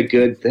wasn't a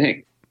good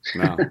thing.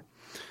 No,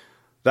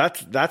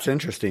 that's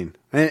interesting.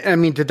 I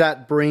mean, did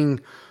that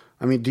bring,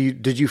 I mean,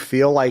 did you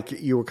feel like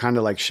you were kind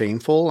of like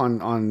shameful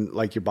on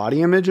like your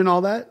body image and all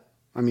that?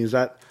 I mean, is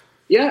that?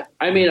 Yeah.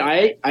 I mean,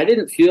 I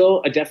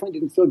definitely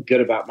didn't feel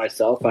good about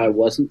myself. I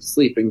wasn't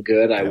sleeping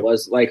good. I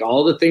was like,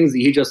 all the things that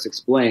you just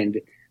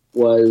explained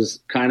was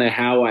kind of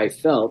how I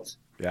felt.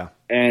 Yeah.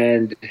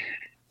 And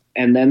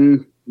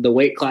then the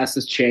weight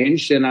classes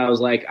changed, and I was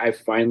like, I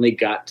finally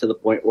got to the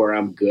point where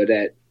I'm good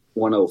at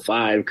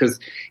 105, because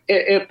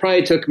it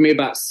probably took me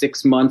about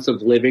 6 months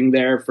of living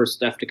there for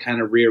stuff to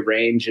kind of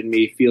rearrange and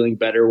me feeling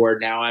better, where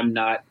now I'm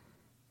not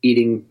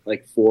eating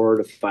like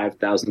 4,000 to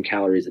 5,000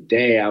 calories a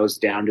day. I was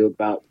down to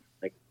about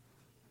like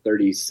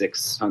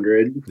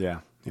 3,600.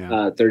 Yeah.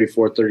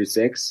 34,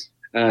 36.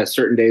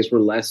 Certain days were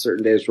less,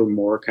 certain days were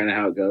more, kind of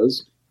how it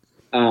goes.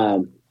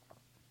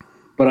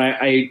 But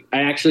I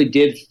actually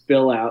did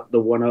fill out the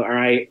 10, or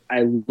I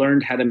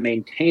learned how to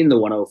maintain the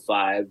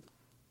 105,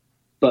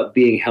 but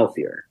being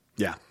healthier.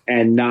 Yeah.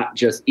 And not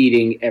just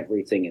eating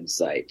everything in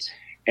sight.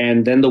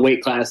 And then the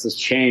weight classes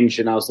changed,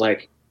 and I was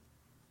like,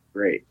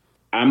 great.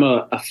 I'm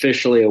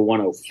officially a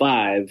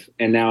 105,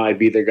 and now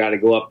I've either got to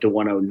go up to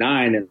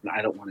 109, and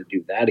I don't want to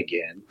do that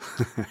again,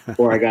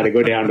 or I got to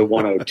go down to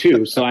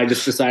 102. So I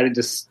just decided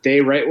to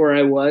stay right where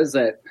I was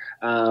at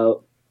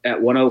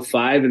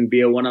 105 and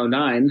be a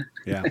 109.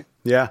 Yeah.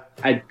 Yeah.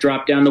 I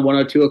dropped down to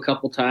 102 a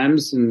couple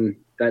times, and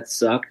that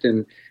sucked.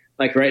 And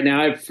like right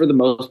now, for the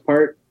most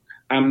part,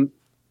 and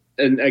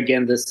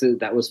again,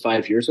 that was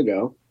 5 years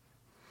ago.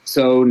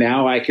 So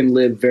now I can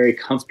live very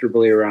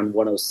comfortably around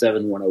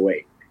 107,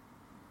 108.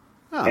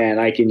 Oh.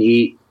 And I can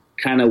eat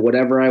kind of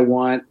whatever I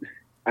want.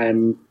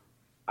 I'm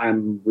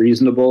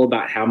reasonable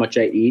about how much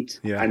I eat.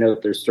 Yeah. I know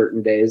that there's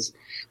certain days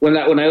when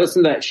I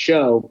listen to that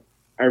show,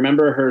 I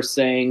remember her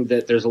saying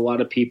that there's a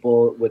lot of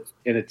people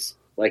and it's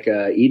like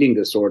a eating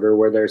disorder,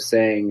 where they're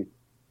saying,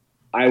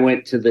 I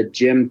went to the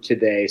gym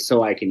today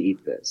so I can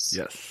eat this.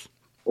 Yes.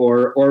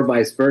 Or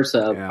vice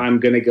versa. Yeah. I'm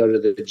going to go to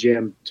the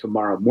gym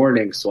tomorrow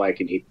morning so I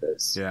can eat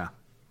this. Yeah.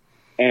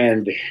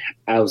 And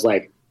I was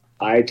like,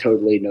 I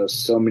totally know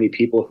so many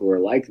people who are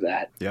like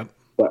that. Yep.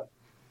 But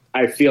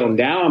I feel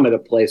now I'm at a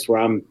place where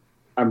I'm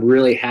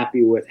really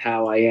happy with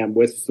how I am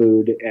with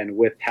food and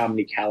with how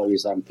many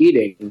calories I'm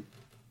eating,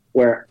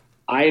 where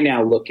I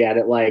now look at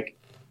it like,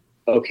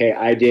 okay,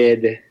 I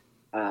did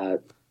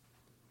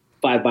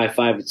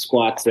 5x5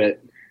 squats at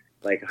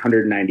like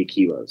 190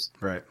 kilos.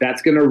 Right.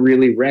 That's going to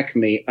really wreck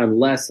me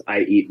unless I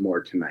eat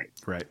more tonight.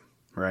 Right.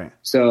 Right.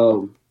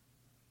 So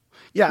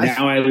yeah,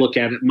 now I look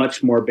at it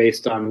much more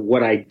based on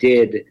what I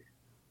did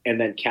and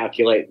then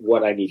calculate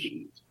what I need to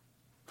eat.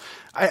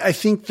 I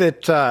think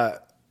that,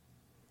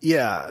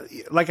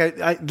 like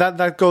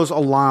that goes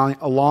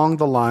along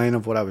the line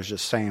of what I was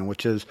just saying,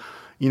 which is,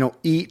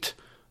 eat.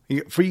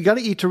 You got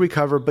to eat to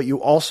recover, but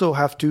you also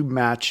have to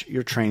match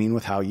your training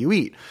with how you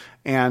eat.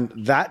 And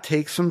that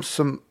takes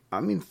some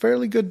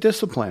fairly good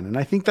discipline. And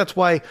I think that's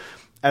why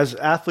as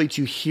athletes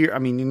you hear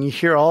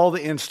all the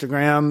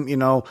Instagram,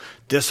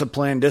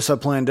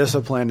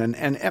 discipline.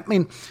 And I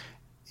mean,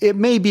 it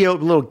may be a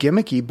little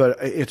gimmicky,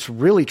 but it's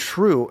really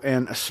true.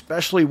 And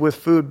especially with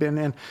food,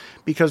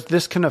 because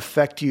this can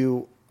affect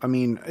you. I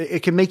mean,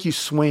 it can make you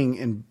swing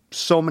in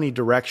so many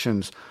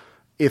directions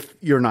if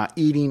you're not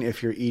eating,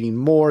 if you're eating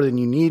more than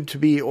you need to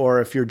be, or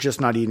if you're just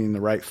not eating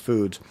the right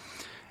foods.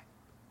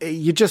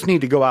 You just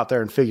need to go out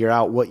there and figure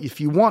out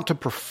if you want to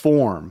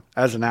perform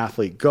as an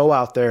athlete, go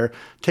out there,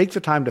 take the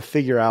time to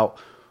figure out,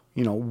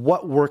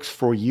 what works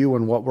for you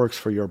and what works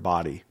for your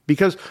body.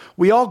 Because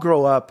we all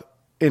grow up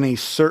in a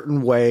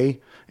certain way.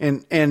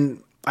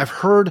 And I've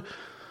heard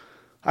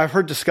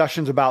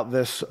discussions about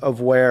this of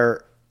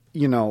where,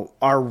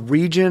 our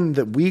region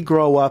that we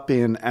grow up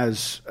in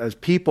as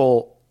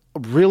people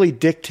really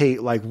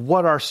dictate like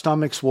what our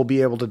stomachs will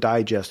be able to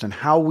digest and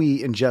how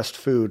we ingest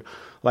food.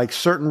 Like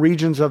certain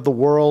regions of the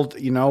world,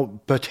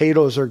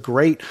 potatoes are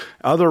great.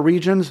 Other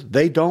regions,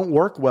 they don't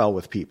work well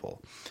with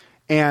people.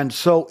 And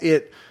so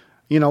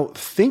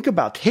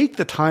take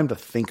the time to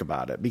think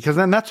about it, because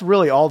then that's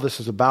really all this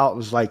is about.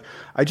 Was like,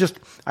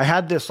 I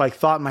had this like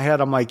thought in my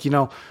head. I'm like,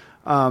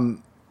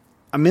 I'm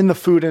in the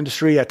food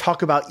industry. I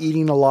talk about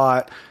eating a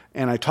lot,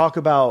 and I talk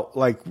about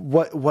like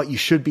what you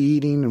should be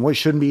eating and what you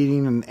shouldn't be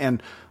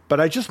eating. But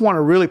I just want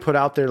to really put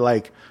out there,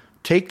 like,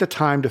 take the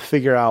time to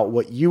figure out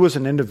what you as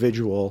an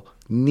individual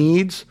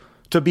needs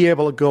to be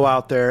able to go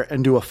out there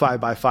and do a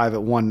 5x5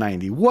 at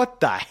 190. What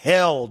the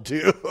hell,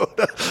 dude?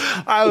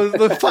 I was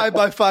the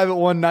 5x5 at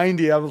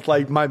 190. I was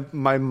like, my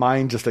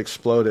mind just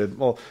exploded.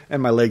 Well,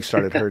 and my legs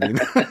started hurting.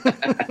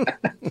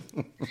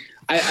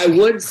 I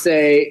would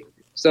say,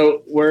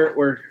 so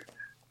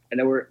I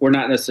know we're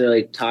not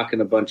necessarily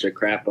talking a bunch of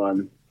crap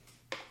on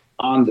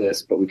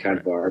this, but we kind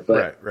of are.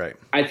 But right.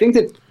 I think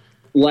that,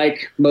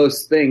 like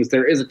most things,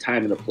 there is a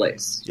time and a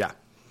place. Yeah.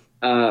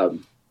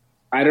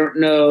 I don't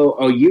know.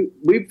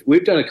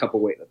 We've done a couple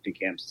weightlifting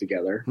camps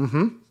together.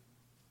 Mm-hmm.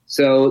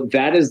 So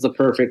that is the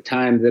perfect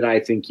time that I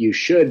think you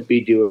should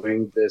be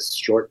doing this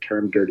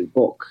short-term dirty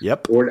bulk.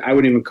 Yep. Or I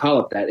wouldn't even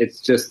call it that.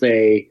 It's just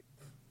a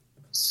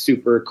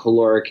super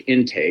caloric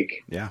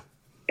intake. Yeah.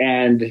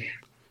 And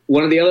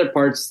one of the other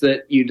parts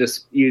that you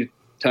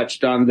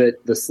touched on,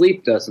 that the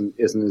sleep isn't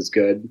as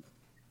good.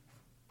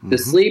 The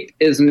sleep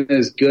isn't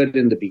as good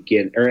in the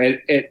beginning, or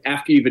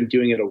after you've been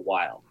doing it a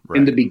while. Right.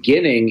 In the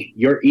beginning,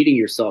 you're eating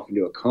yourself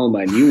into a coma,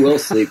 and you will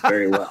sleep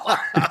very well.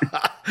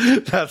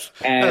 That's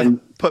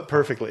put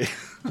perfectly.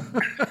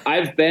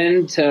 I've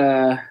been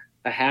to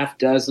a half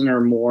dozen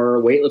or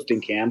more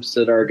weightlifting camps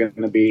that are going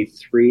to be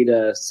 3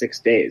 to 6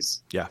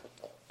 days. Yeah.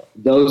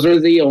 Those are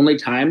the only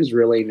times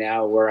really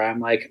now where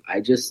I'm like,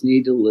 I just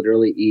need to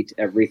literally eat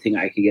everything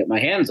I can get my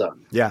hands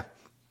on. Yeah.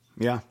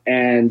 Yeah.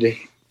 And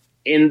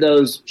in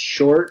those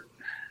short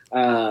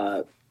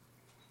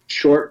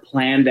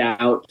planned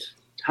out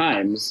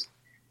times,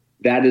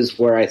 that is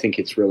where I think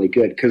it's really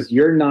good, because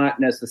you're not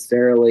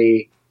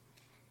necessarily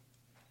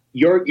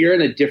you're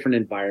in a different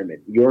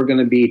environment. You're going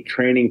to be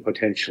training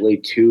potentially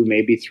 2,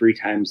 maybe 3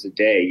 times a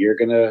day. You're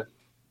going to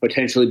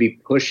potentially be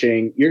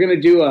pushing. You're going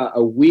to do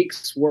a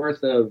week's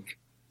worth of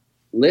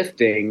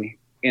lifting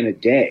in a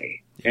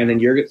day, and then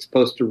you're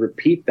supposed to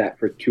repeat that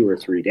for 2 or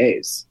 3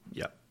 days.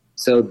 Yeah.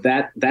 So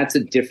that's a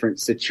different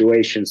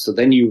situation. So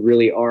then you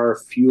really are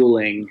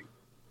fueling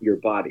your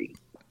body.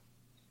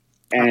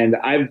 And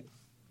I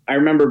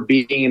remember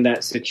being in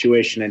that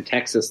situation in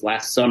Texas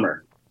last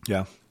summer.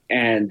 Yeah.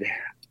 And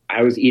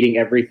I was eating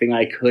everything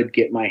I could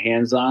get my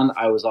hands on.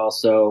 I was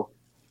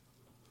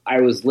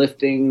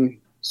lifting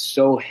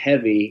so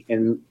heavy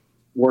and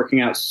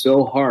working out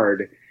so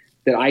hard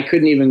that I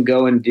couldn't even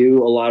go and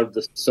do a lot of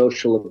the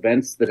social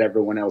events that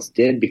everyone else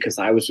did, because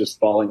I was just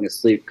falling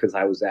asleep because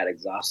I was that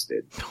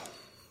exhausted.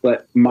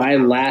 But my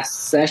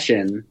last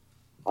session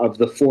of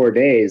the 4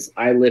 days,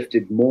 I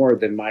lifted more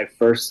than my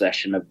first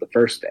session of the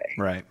first day.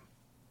 Right.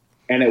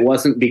 And it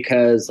wasn't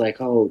because like,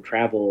 oh,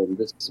 travel and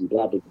this and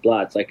blah, blah,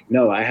 blah. It's like,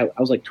 no, I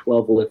was like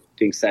 12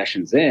 lifting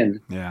sessions in.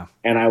 Yeah.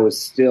 And I was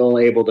still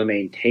able to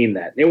maintain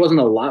that. It wasn't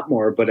a lot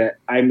more, but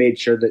I made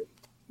sure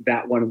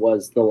that one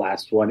was the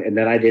last one. And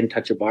then I didn't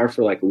touch a bar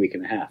for like a week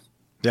and a half.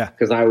 Yeah.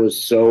 Because I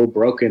was so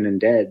broken and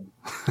dead.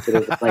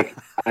 It was like,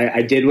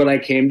 I did what I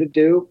came to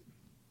do.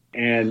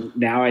 And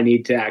now I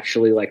need to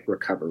actually like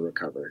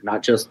recover,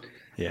 not just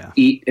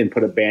eat and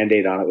put a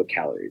Band-Aid on it with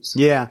calories.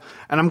 Yeah.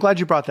 And I'm glad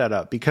you brought that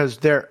up, because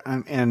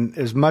and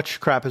as much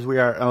crap as we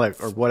are,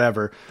 or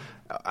whatever,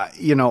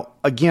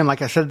 again,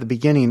 like I said at the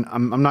beginning,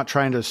 I'm not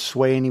trying to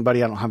sway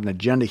anybody. I don't have an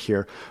agenda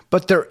here,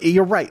 but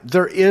you're right.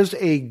 There is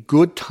a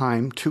good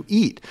time to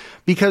eat,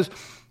 because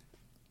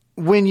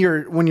when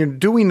you're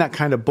doing that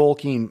kind of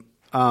bulking,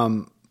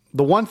 the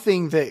one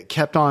thing that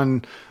kept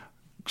on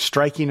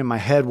striking in my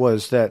head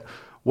was that,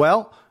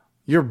 well,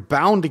 you're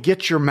bound to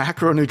get your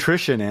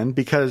macronutrition in,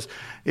 because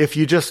if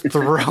you just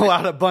throw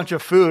out a bunch of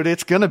food,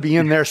 it's going to be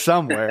in there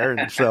somewhere.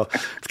 And so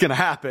it's going to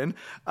happen.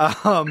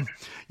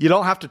 You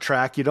don't have to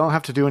track. You don't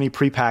have to do any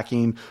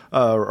pre-packing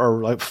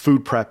or like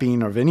food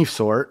prepping of any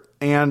sort.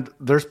 And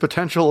there's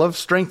potential of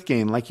strength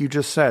gain, like you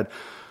just said.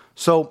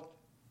 So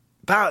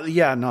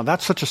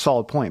that's such a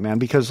solid point, man,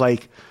 because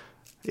like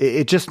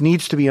it just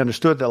needs to be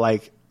understood that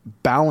like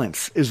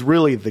balance is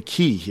really the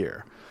key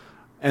here.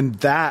 And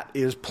that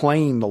is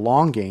playing the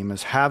long game,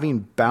 is having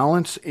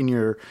balance in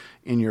your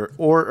in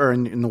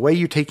the way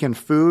you take in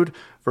food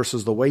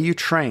versus the way you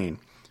train.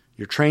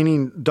 You're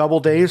training double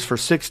days for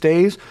 6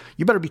 days,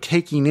 you better be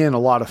taking in a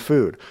lot of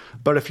food.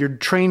 But if you're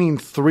training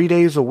 3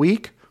 days a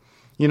week,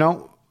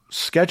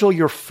 schedule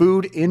your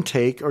food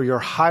intake or your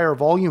higher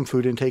volume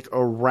food intake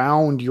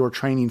around your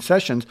training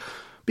sessions,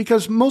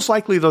 because most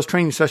likely those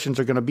training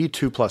sessions are going to be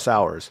 2+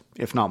 hours,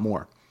 if not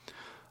more.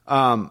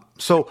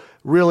 So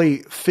really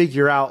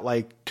figure out,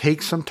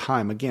 take some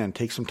time to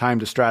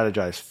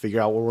strategize, figure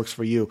out what works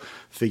for you,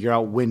 figure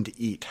out when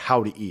to eat,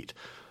 how to eat.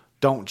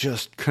 Don't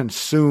just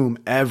consume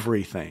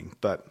everything.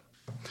 But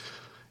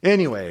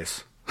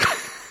anyways,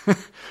 we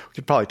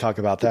could probably talk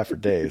about that for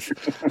days.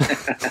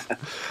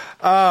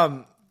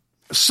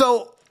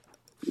 So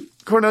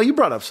Cornell, you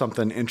brought up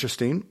something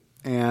interesting,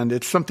 and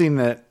it's something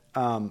that,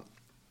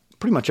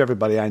 pretty much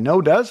everybody I know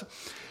does.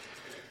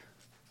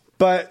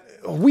 But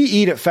we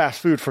eat at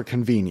fast food for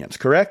convenience,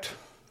 correct?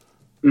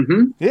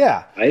 Mm-hmm.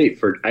 Yeah. I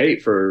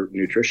ate for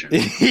nutrition.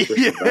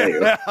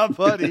 Yeah,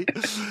 buddy.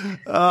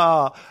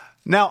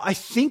 Now, I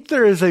think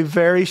there is a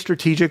very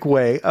strategic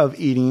way of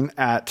eating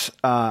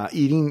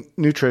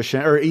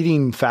nutrition or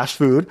eating fast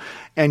food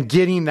and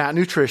getting that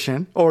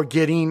nutrition or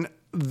getting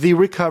the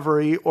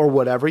recovery or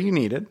whatever you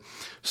needed.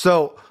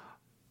 So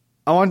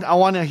I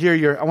want to hear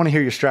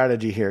your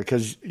strategy here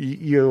because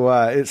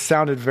it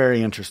sounded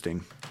very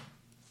interesting.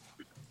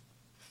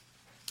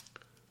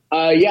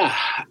 Yeah,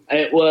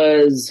 it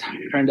was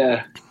trying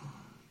to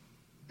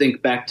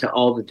think back to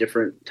all the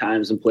different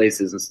times and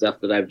places and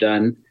stuff that I've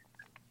done.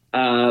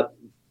 I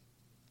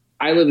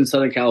live in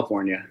Southern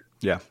California.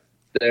 Yeah.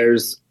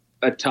 There's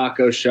a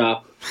taco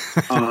shop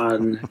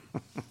on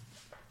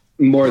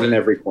more than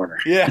every corner.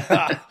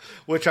 Yeah.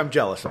 Which I'm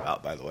jealous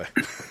about, by the way.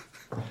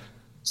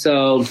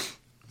 So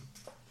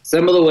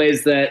some of the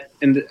ways that,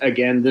 and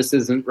again, this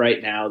isn't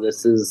right now.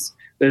 There's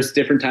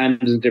different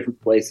times and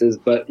different places,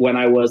 but when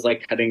I was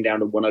like cutting down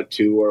to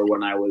 102 or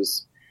when I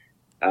was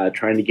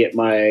trying to get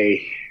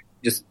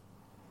just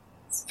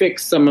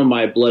fix some of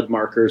my blood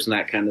markers and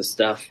that kind of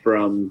stuff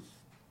from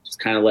just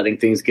kind of letting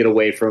things get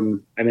away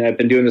from, I mean, I've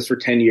been doing this for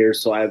 10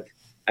 years, so I've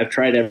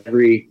tried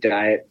every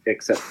diet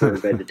except for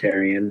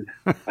vegetarian.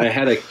 I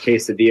had a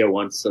quesadilla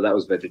once, so that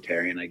was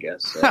vegetarian, I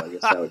guess. So I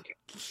guess that would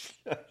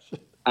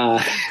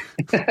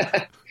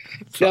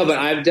No, but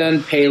I've done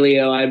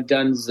paleo, I've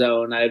done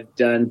zone, I've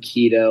done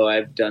keto,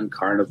 I've done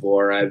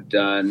carnivore, I've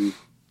done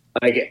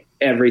like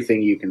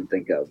everything you can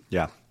think of.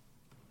 Yeah.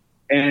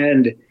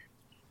 And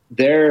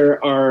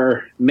there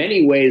are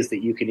many ways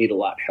that you can eat a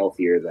lot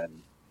healthier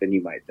than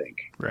you might think.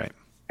 Right.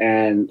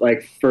 And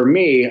like for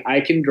me,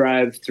 I can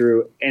drive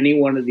through any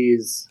one of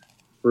these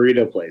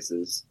burrito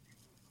places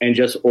and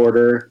just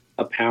order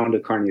a pound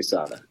of carne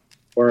asada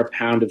or a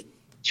pound of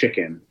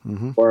chicken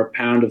or a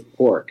pound of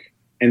pork.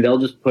 And they'll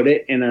just put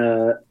it in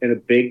a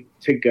big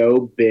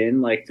to-go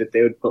bin like that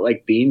they would put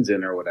like beans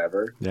in or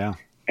whatever. Yeah.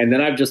 And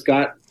then I've just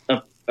got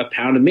a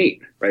pound of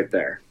meat right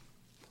there.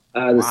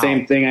 The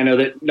same thing. I know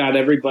that not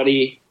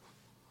everybody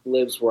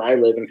lives where I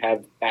live and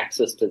have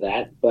access to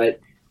that, but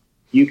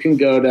you can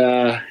go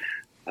to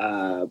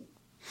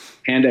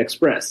Panda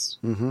Express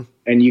and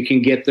you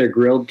can get their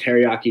grilled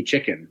teriyaki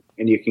chicken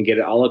and you can get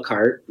it a la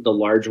carte, the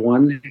large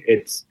one.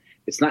 It's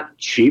not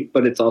cheap,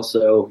 but it's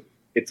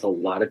a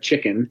lot of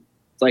chicken.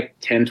 It's like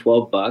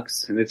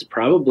 $10-12 and it's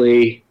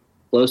probably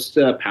close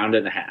to a pound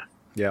and a half.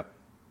 Yep.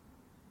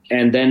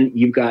 And then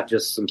you've got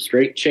just some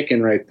straight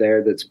chicken right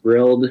there that's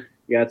grilled.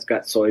 Yeah, it's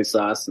got soy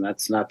sauce and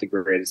that's not the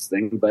greatest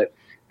thing, but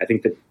I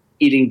think that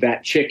eating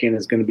that chicken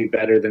is going to be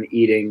better than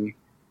eating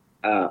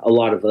a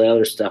lot of the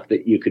other stuff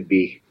that you could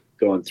be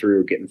going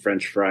through, getting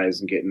French fries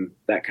and getting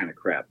that kind of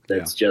crap.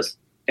 That's just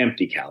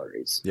empty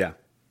calories. Yeah,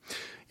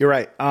 you're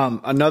right.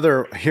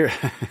 Another here,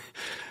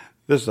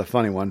 this is a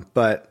funny one,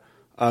 but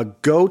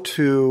go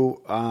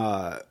to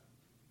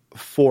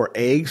for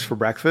eggs for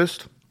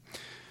breakfast.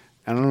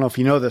 I don't know if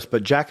you know this,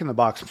 but Jack in the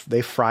Box,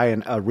 they fry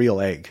a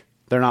real egg.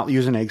 They're not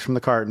using eggs from the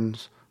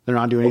cartons. They're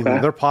not doing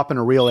anything. They're popping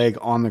a real egg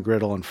on the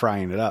griddle and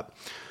frying it up.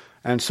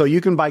 And so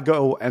you can buy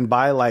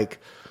like,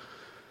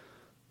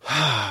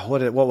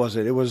 what was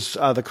it? It was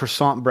the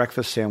croissant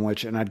breakfast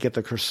sandwich, and I'd get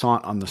the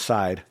croissant on the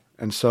side.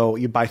 And so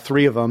you buy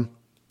 3 of them,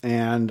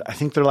 and I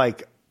think they're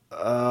like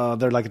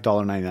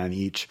 $1.99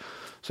 each.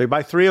 So you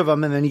buy 3 of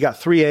them, and then you got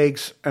 3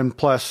 eggs, and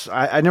plus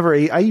I never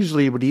eat. I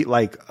usually would eat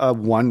like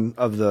one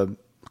of the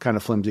kind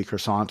of flimsy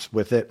croissants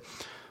with it,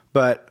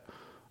 but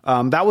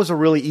that was a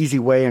really easy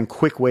way and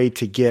quick way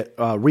to get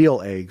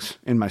real eggs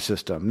in my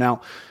system.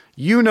 Now,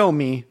 you know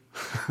me,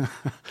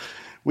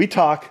 we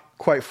talk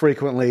quite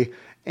frequently,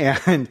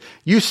 and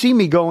you see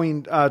me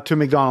going to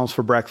McDonald's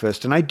for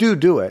breakfast, and I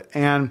do it,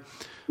 and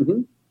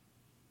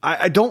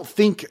I don't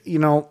think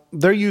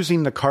they're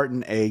using the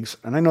carton eggs,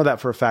 and I know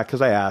that for a fact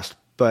because I asked.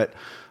 But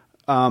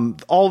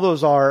all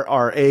those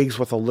are eggs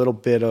with a little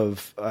bit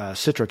of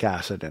citric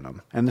acid in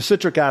them. And the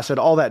citric acid,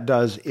 all that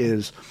does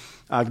is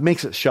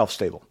makes it shelf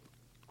stable.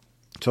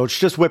 So it's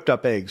just whipped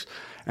up eggs.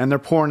 And they're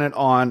pouring it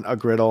on a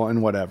griddle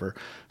and whatever.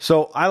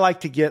 So I like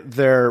to get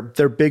their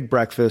big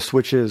breakfast,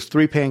 which is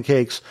 3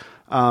 pancakes.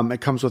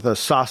 It comes with a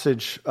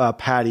sausage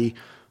patty,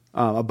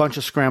 a bunch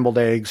of scrambled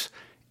eggs,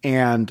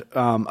 and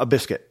a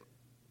biscuit.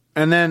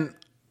 And then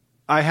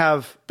I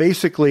have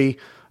basically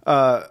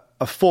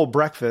a full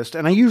breakfast,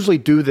 and I usually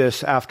do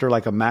this after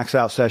like a max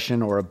out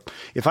session or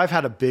if I've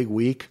had a big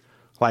week,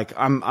 like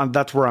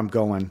that's where I'm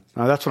going.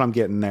 That's what I'm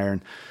getting there,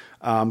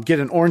 and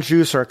get an orange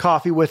juice or a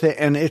coffee with it,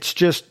 and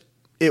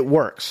it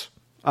works.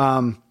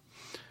 And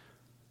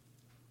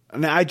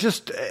I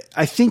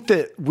think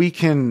that we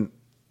can,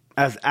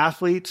 as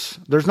athletes,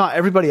 there's not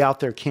everybody out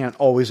there can't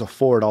always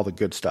afford all the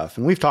good stuff,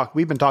 and we've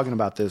been talking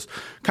about this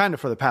kind of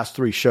for the past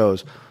 3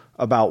 shows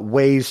about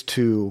ways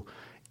to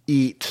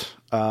eat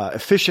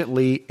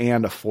efficiently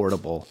and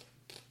affordable.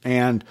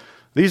 And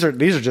these are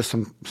just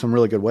some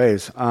really good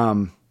ways.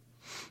 Bean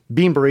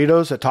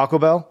burritos at Taco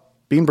Bell,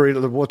 Bean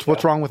burrito.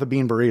 What's wrong with a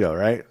bean burrito,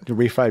 right? The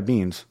refried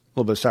beans, a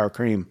little bit of sour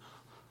cream.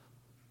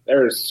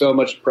 There's so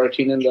much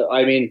protein in the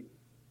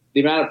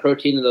amount of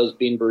protein in those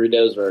bean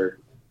burritos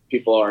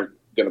people aren't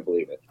going to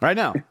believe it. Right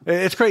now.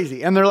 It's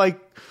crazy. And they're like,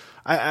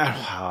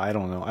 I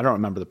don't know. I don't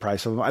remember the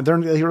price of them.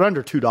 They're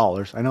under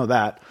 $2. I know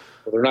that.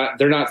 Well,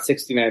 they're not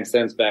 69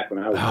 cents back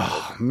when I was.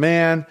 Oh,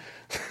 man.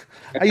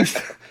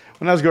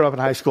 When I was growing up in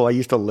high school, I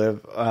used to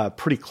live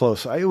pretty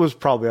close. I was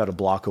probably about a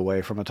block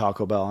away from a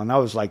Taco Bell, and I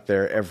was like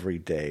there every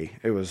day.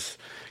 It was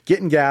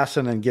getting gas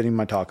and then getting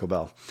my Taco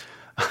Bell.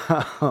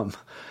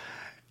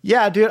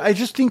 Yeah, dude, I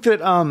just think that,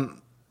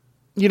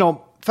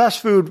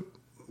 fast food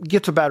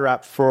gets a bad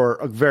rap for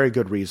a very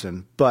good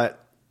reason,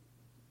 but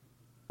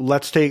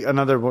let's take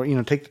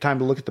take the time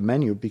to look at the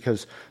menu,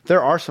 because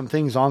there are some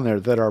things on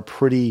there that are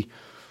pretty,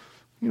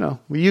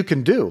 you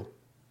can do.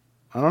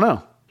 I don't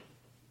know.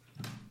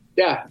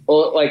 Yeah.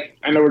 Well,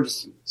 I know we're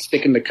just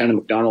sticking to kind of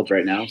McDonald's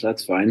right now, so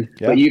that's fine.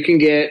 Yeah. But you can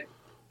get,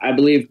 I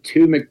believe,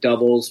 2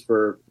 McDoubles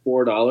for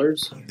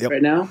 $4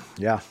 right now.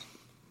 Yeah.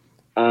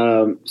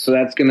 So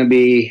that's going to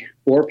be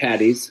 4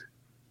 patties.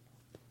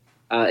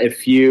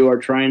 If you are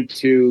trying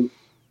to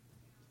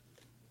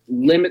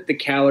limit the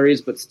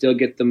calories but still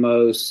get the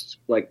most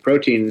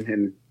protein,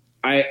 and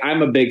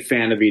I'm a big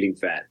fan of eating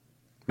fat.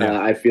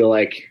 Yeah. I feel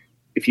like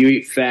if you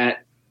eat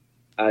fat,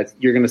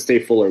 you're going to stay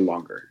fuller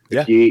longer.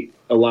 Yeah. If you eat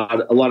a lot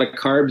of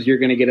carbs, you're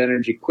going to get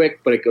energy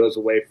quick, but it goes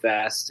away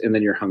fast, and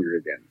then you're hungry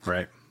again.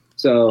 Right.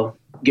 So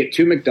get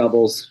 2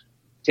 McDoubles,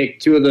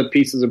 take 2 of the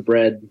pieces of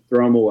bread,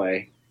 throw them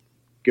away,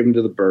 give them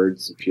to the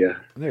birds if you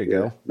there you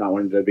go. Not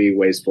wanting to be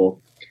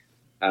wasteful.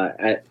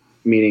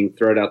 Meaning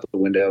throw it out the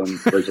window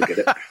and birds will get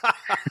it.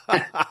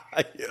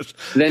 Yes.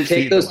 Then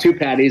take those 2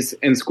 patties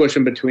and squish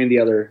them between the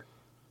other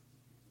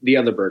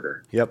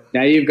burger. Yep.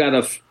 Now you've got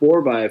a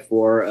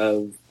 4x4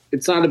 of,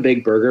 it's not a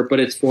big burger,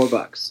 but it's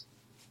 $4.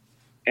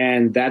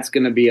 And that's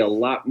going to be a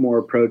lot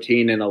more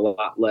protein and a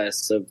lot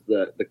less of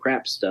the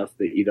crap stuff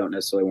that you don't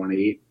necessarily want to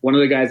eat. One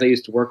of the guys I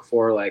used to work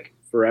for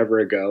forever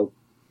ago,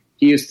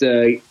 he used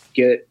to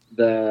get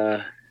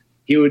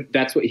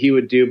that's what he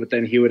would do, but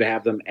then he would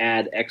have them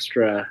add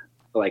extra,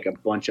 a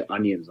bunch of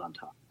onions on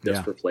top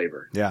just for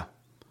flavor. Yeah.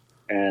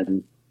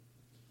 And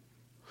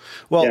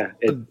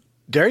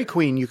Dairy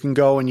Queen, you can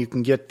go and you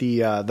can get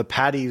the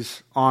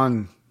patties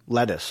on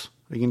lettuce.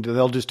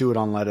 They'll just do it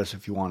on lettuce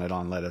if you want it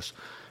on lettuce,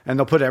 and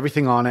they'll put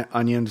everything on it,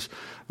 onions.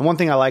 And one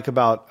thing I like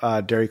about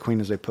Dairy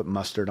Queen is they put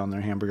mustard on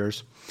their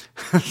hamburgers.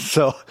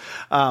 So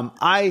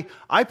I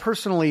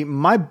personally,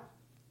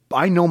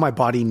 I know my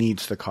body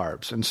needs the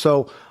carbs, and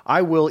so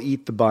I will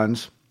eat the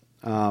buns.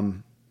 I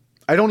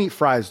don't eat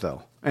fries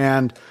though,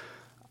 and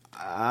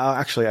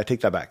actually I take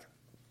that back.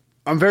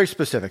 I'm very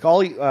specific.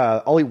 I'll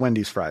eat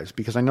Wendy's fries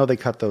because I know they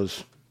cut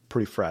those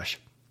pretty fresh.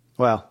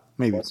 Well,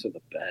 maybe those are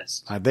the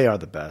best. They are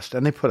the best,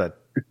 and they put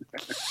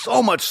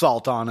so much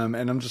salt on them,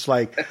 and I'm just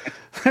like,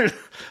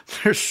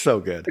 they're so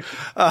good.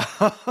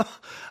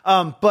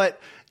 But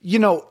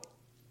you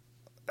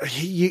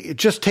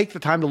just take the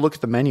time to look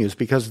at the menus,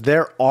 because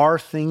there are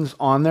things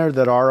on there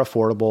that are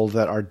affordable,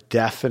 that are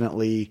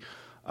definitely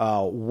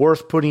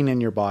worth putting in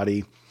your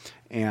body,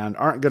 and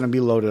aren't going to be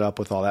loaded up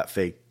with all that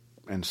fake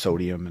and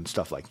sodium and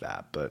stuff like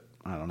that. But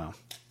I don't know.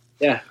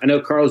 Yeah, I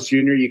know Carl's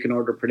Jr., you can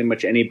order pretty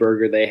much any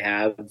burger they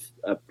have,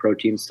 a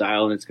protein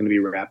style, and it's going to be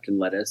wrapped in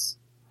lettuce.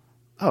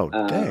 Oh,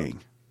 dang.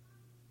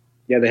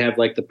 Yeah, they have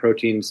the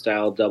protein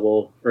style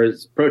double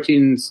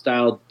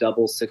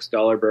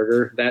 $6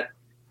 burger.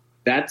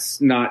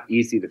 That's not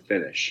easy to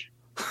finish.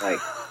 I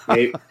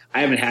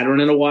haven't had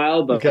one in a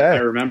while, but I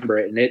remember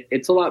it, and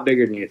it's a lot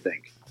bigger than you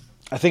think.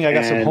 I think I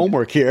got some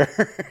homework here.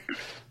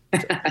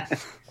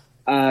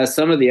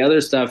 Some of the other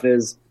stuff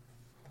is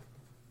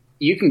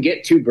you can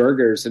get 2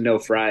 burgers and no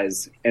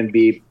fries and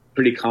be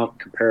pretty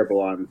comparable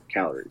on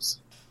calories.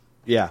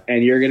 Yeah.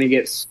 And you're going to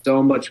get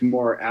so much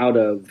more out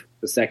of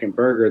the second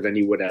burger than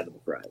you would out of the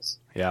fries.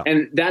 Yeah.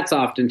 And that's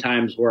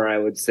oftentimes where I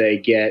would say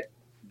get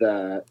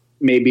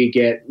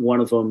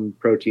one of them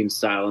protein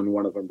style and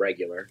one of them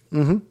regular.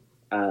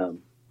 Mm-hmm.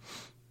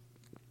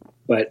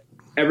 But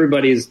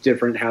everybody's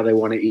different how they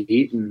want to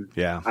eat. And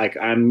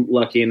I'm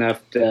lucky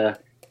enough to,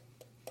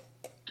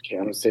 I'm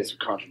going to say some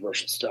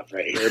controversial stuff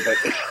right here,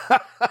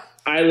 but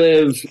I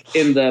live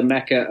in the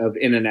mecca of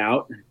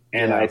In-N-Out,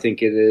 and I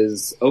think it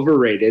is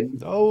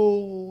overrated.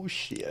 Oh,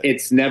 shit.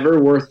 It's never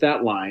worth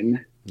that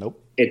line.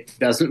 Nope. It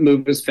doesn't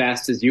move as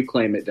fast as you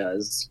claim it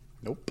does.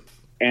 Nope.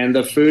 And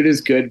the food is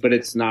good, but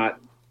it's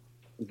not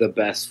the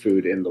best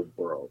food in the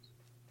world.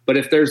 But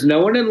if there's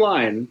no one in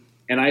line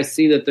and I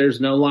see that there's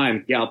no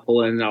line, I'll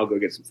pull in and I'll go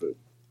get some food.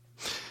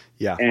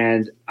 Yeah.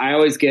 And I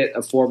always get a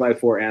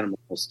 4x4 animal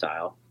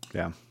style.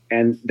 Yeah.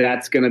 And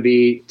that's going to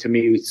be, to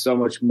me, so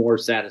much more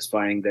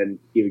satisfying than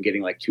even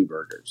getting 2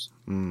 burgers.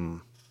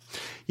 Mm.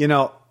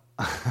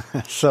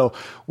 So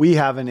we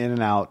have an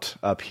In-N-Out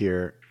up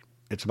here.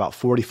 It's about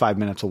 45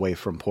 minutes away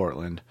from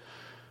Portland.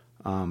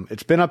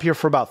 It's been up here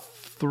for about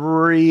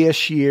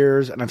 3-ish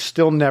years, and I've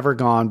still never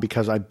gone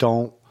because I've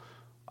been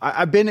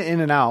to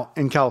In-N-Out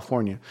in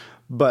California,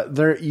 but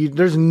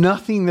there's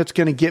nothing that's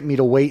going to get me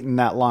to wait in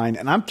that line.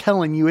 And I'm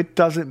telling you, it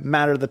doesn't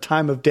matter the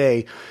time of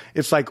day.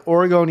 It's like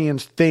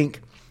Oregonians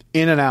think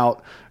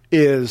In-N-Out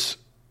is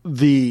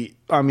the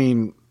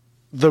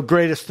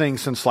greatest thing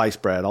since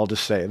sliced bread. I'll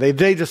just say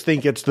they just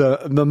think it's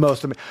the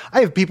most.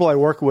 I have people I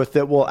work with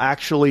that will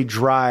actually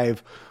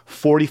drive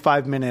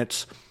 45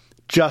 minutes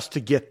just to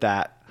get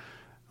that,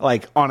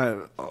 like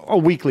on a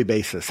weekly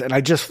basis. And I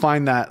just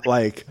find that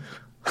like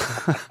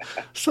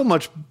so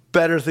much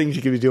better things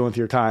you could be doing with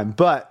your time,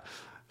 but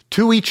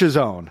to each his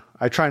own.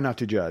 I try not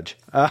to judge.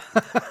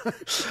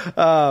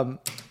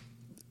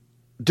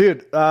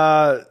 Dude.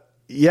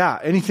 Yeah.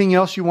 Anything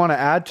else you want to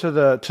add to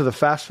the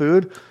fast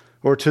food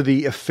or to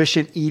the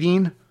efficient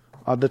eating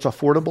that's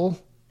affordable?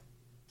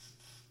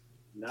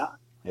 No.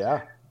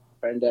 Yeah.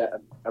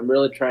 I'm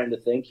really trying to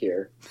think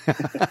here.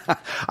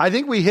 I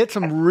think we hit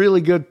some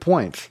really good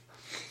points.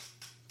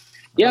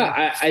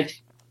 Yeah.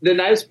 The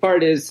nice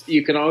part is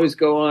you can always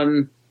go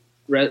on.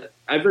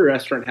 Every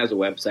restaurant has a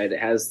website. It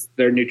has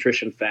their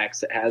nutrition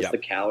facts. It has the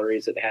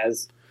calories. It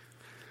has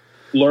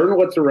learn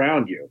what's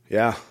around you.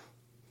 Yeah.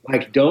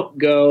 Like, don't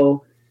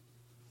go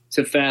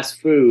to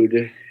fast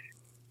food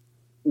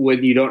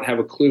when you don't have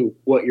a clue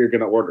what you're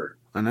going to order.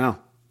 I know.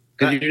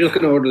 Because you're just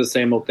going to order the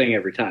same old thing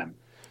every time.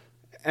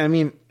 I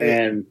mean,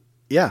 it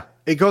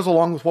goes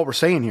along with what we're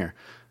saying here.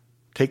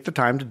 Take the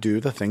time to do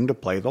the thing to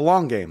play the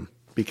long game,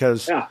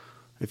 because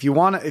if you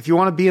want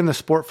to be in the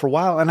sport for a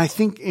while, and I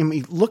think,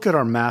 look at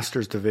our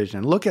Masters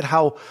division. Look at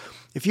how,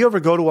 if you ever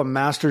go to a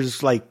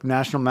Masters, like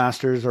National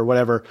Masters or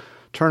whatever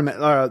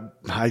tournament,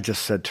 I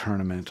just said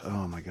tournament.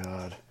 Oh my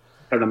God.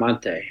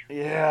 Tournamente.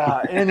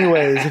 Yeah.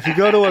 Anyways, if you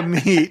go to a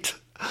meet,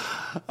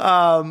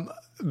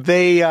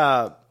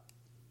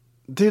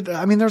 dude,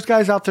 I mean, there's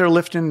guys out there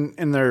lifting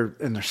in their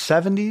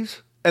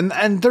 70s,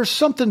 and there's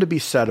something to be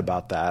said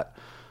about that.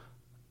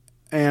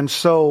 And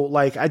so,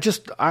 like,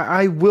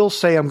 I will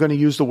say, I'm going to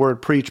use the word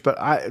preach, but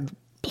I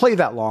play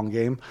that long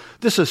game.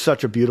 This is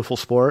such a beautiful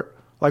sport.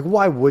 Like,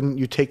 why wouldn't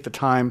you take the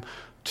time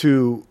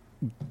to,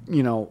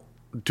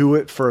 do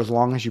it for as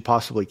long as you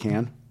possibly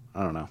can?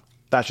 I don't know.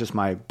 That's just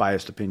my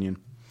biased opinion.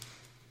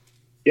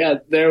 Yeah,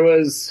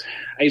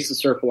 I used to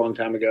surf a long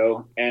time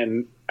ago,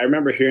 and I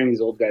remember hearing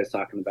these old guys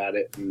talking about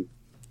it, and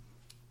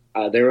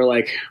they were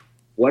like,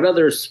 what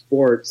other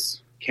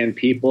sports can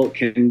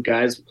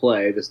guys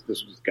play? This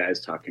was guys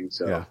talking,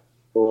 so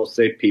we'll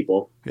say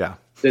people. Yeah.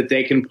 That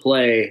they can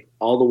play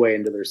all the way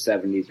into their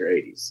 70s or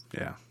 80s.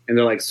 Yeah. And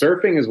they're like,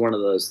 surfing is one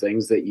of those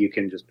things that you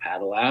can just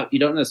paddle out. You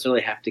don't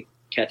necessarily have to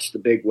catch the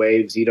big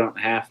waves. You don't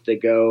have to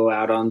go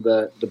out on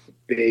the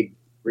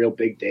real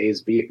big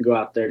days, but you can go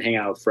out there and hang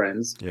out with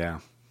friends. Yeah.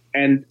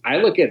 And I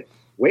look at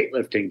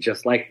weightlifting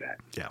just like that.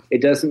 Yeah.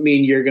 It doesn't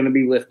mean you're going to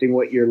be lifting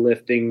what you're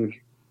lifting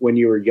when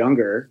you were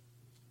younger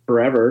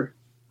forever,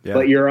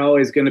 but you're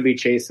always going to be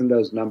chasing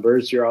those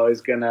numbers. You're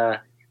always going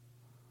to,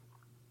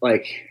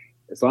 like,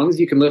 as long as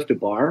you can lift a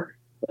bar,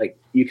 like,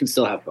 you can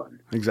still have fun.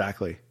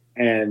 Exactly.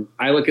 And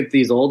I look at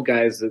these old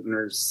guys in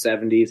their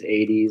 70s,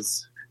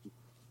 80s.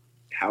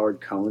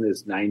 Howard Cohn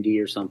is 90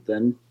 or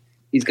something.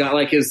 He's got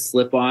like his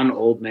slip-on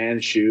old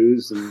man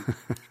shoes, and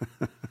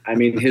I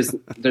mean,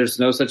 there's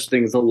no such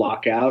thing as a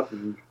lockout.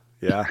 And,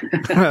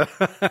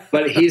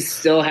 but he's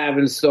still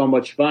having so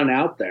much fun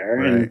out there.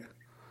 Right.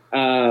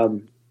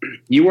 And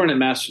you weren't at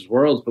Masters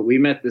Worlds, but we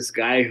met this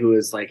guy who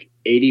is like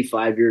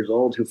 85 years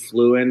old who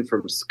flew in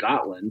from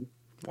Scotland.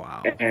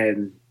 Wow.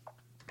 And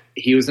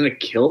he was in a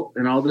kilt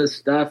and all this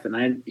stuff,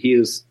 and he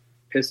was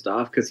pissed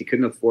off because he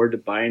couldn't afford to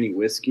buy any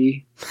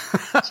whiskey.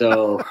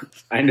 So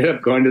I ended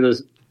up going to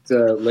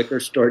the liquor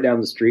store down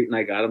the street, and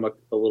I got him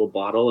a little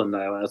bottle, and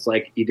I was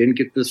like, you didn't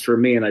get this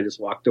from me, and I just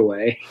walked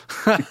away.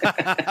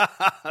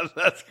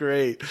 That's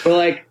great. But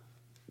like,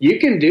 you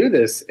can do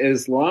this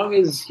as long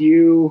as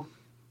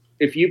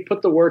if you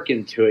put the work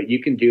into it,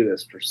 you can do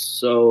this for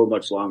so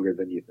much longer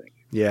than you think.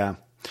 Yeah.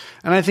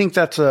 And I think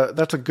that's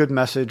a good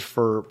message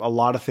for a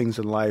lot of things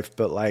in life,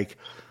 but like,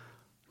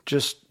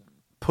 just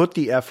put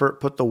the effort,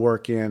 put the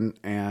work in,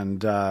 and,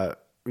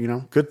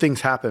 good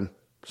things happen.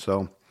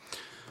 So,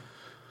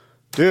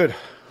 dude,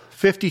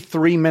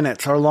 53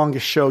 minutes, our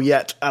longest show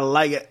yet. I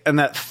like it. And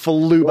that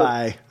flew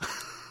by.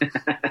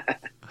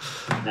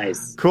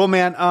 Nice. Cool,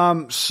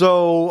 man.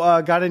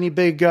 So, got any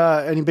big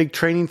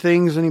training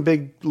things, any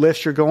big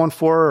lifts you're going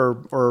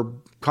for, or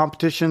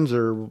competitions,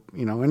 or,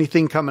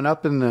 anything coming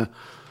up in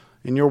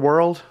your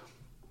world?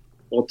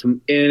 Well,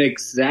 in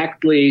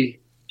exactly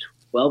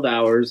 12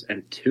 hours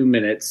and 2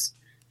 minutes,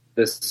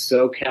 the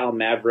SoCal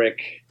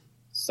Maverick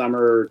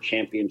Summer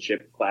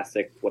Championship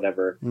Classic,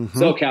 whatever,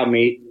 SoCal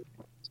meet,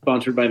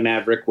 sponsored by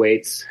Maverick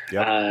Weights.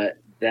 Yep.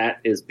 That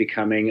is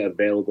becoming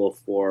available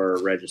for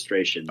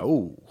registration.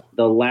 Oh.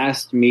 The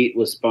last meet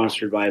was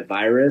sponsored by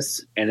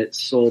Virus, and it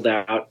sold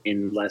out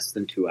in less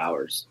than 2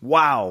 hours.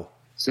 Wow.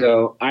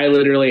 So I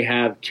literally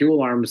have 2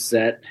 alarms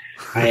set.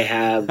 I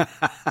have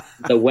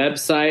the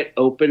website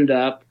opened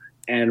up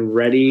and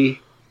ready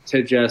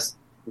to just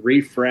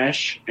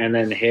refresh and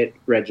then hit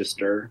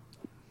register.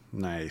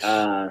 Nice.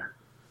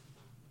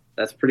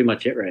 that's pretty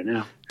much it right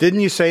now.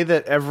 Didn't you say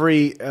that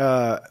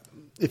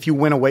if you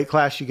win a weight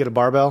class, you get a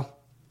barbell?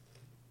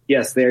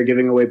 Yes, they are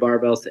giving away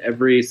barbells to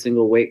every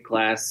single weight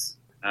class,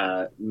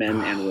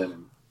 men and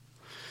women.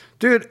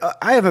 Dude,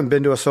 I haven't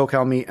been to a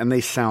SoCal meet, and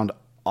they sound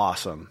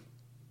awesome.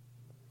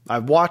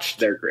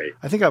 They're great.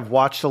 I think I've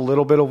watched a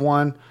little bit of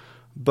one,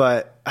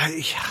 but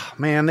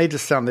man, they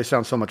sound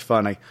so much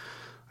fun. I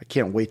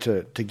can't wait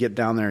to get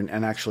down there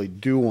and actually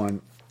do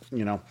one.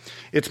 You know,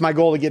 it's my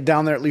goal to get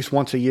down there at least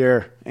once a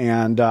year,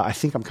 and I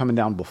think I'm coming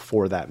down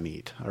before that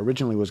meet. I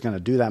originally was going to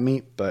do that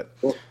meet, but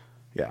cool.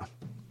 Yeah.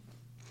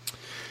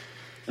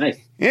 Nice.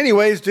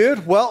 Anyways,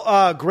 dude,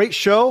 well, great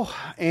show,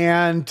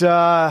 and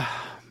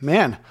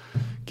man,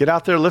 get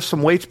out there, lift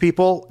some weights,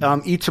 people,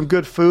 eat some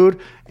good food,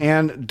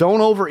 and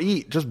don't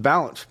overeat. Just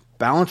balance.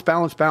 You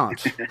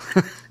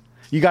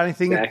got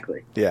anything?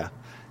 Exactly. Yeah.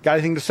 Got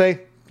anything to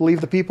say?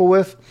 Leave the people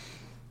with?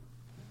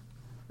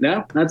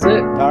 No, that's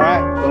it. All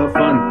right. Go have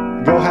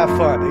fun. Go have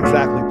fun.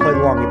 Exactly. Play the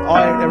long game. All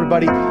right,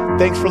 everybody.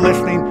 Thanks for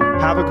listening.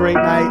 Have a great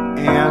night,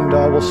 and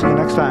we'll see you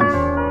next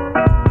time.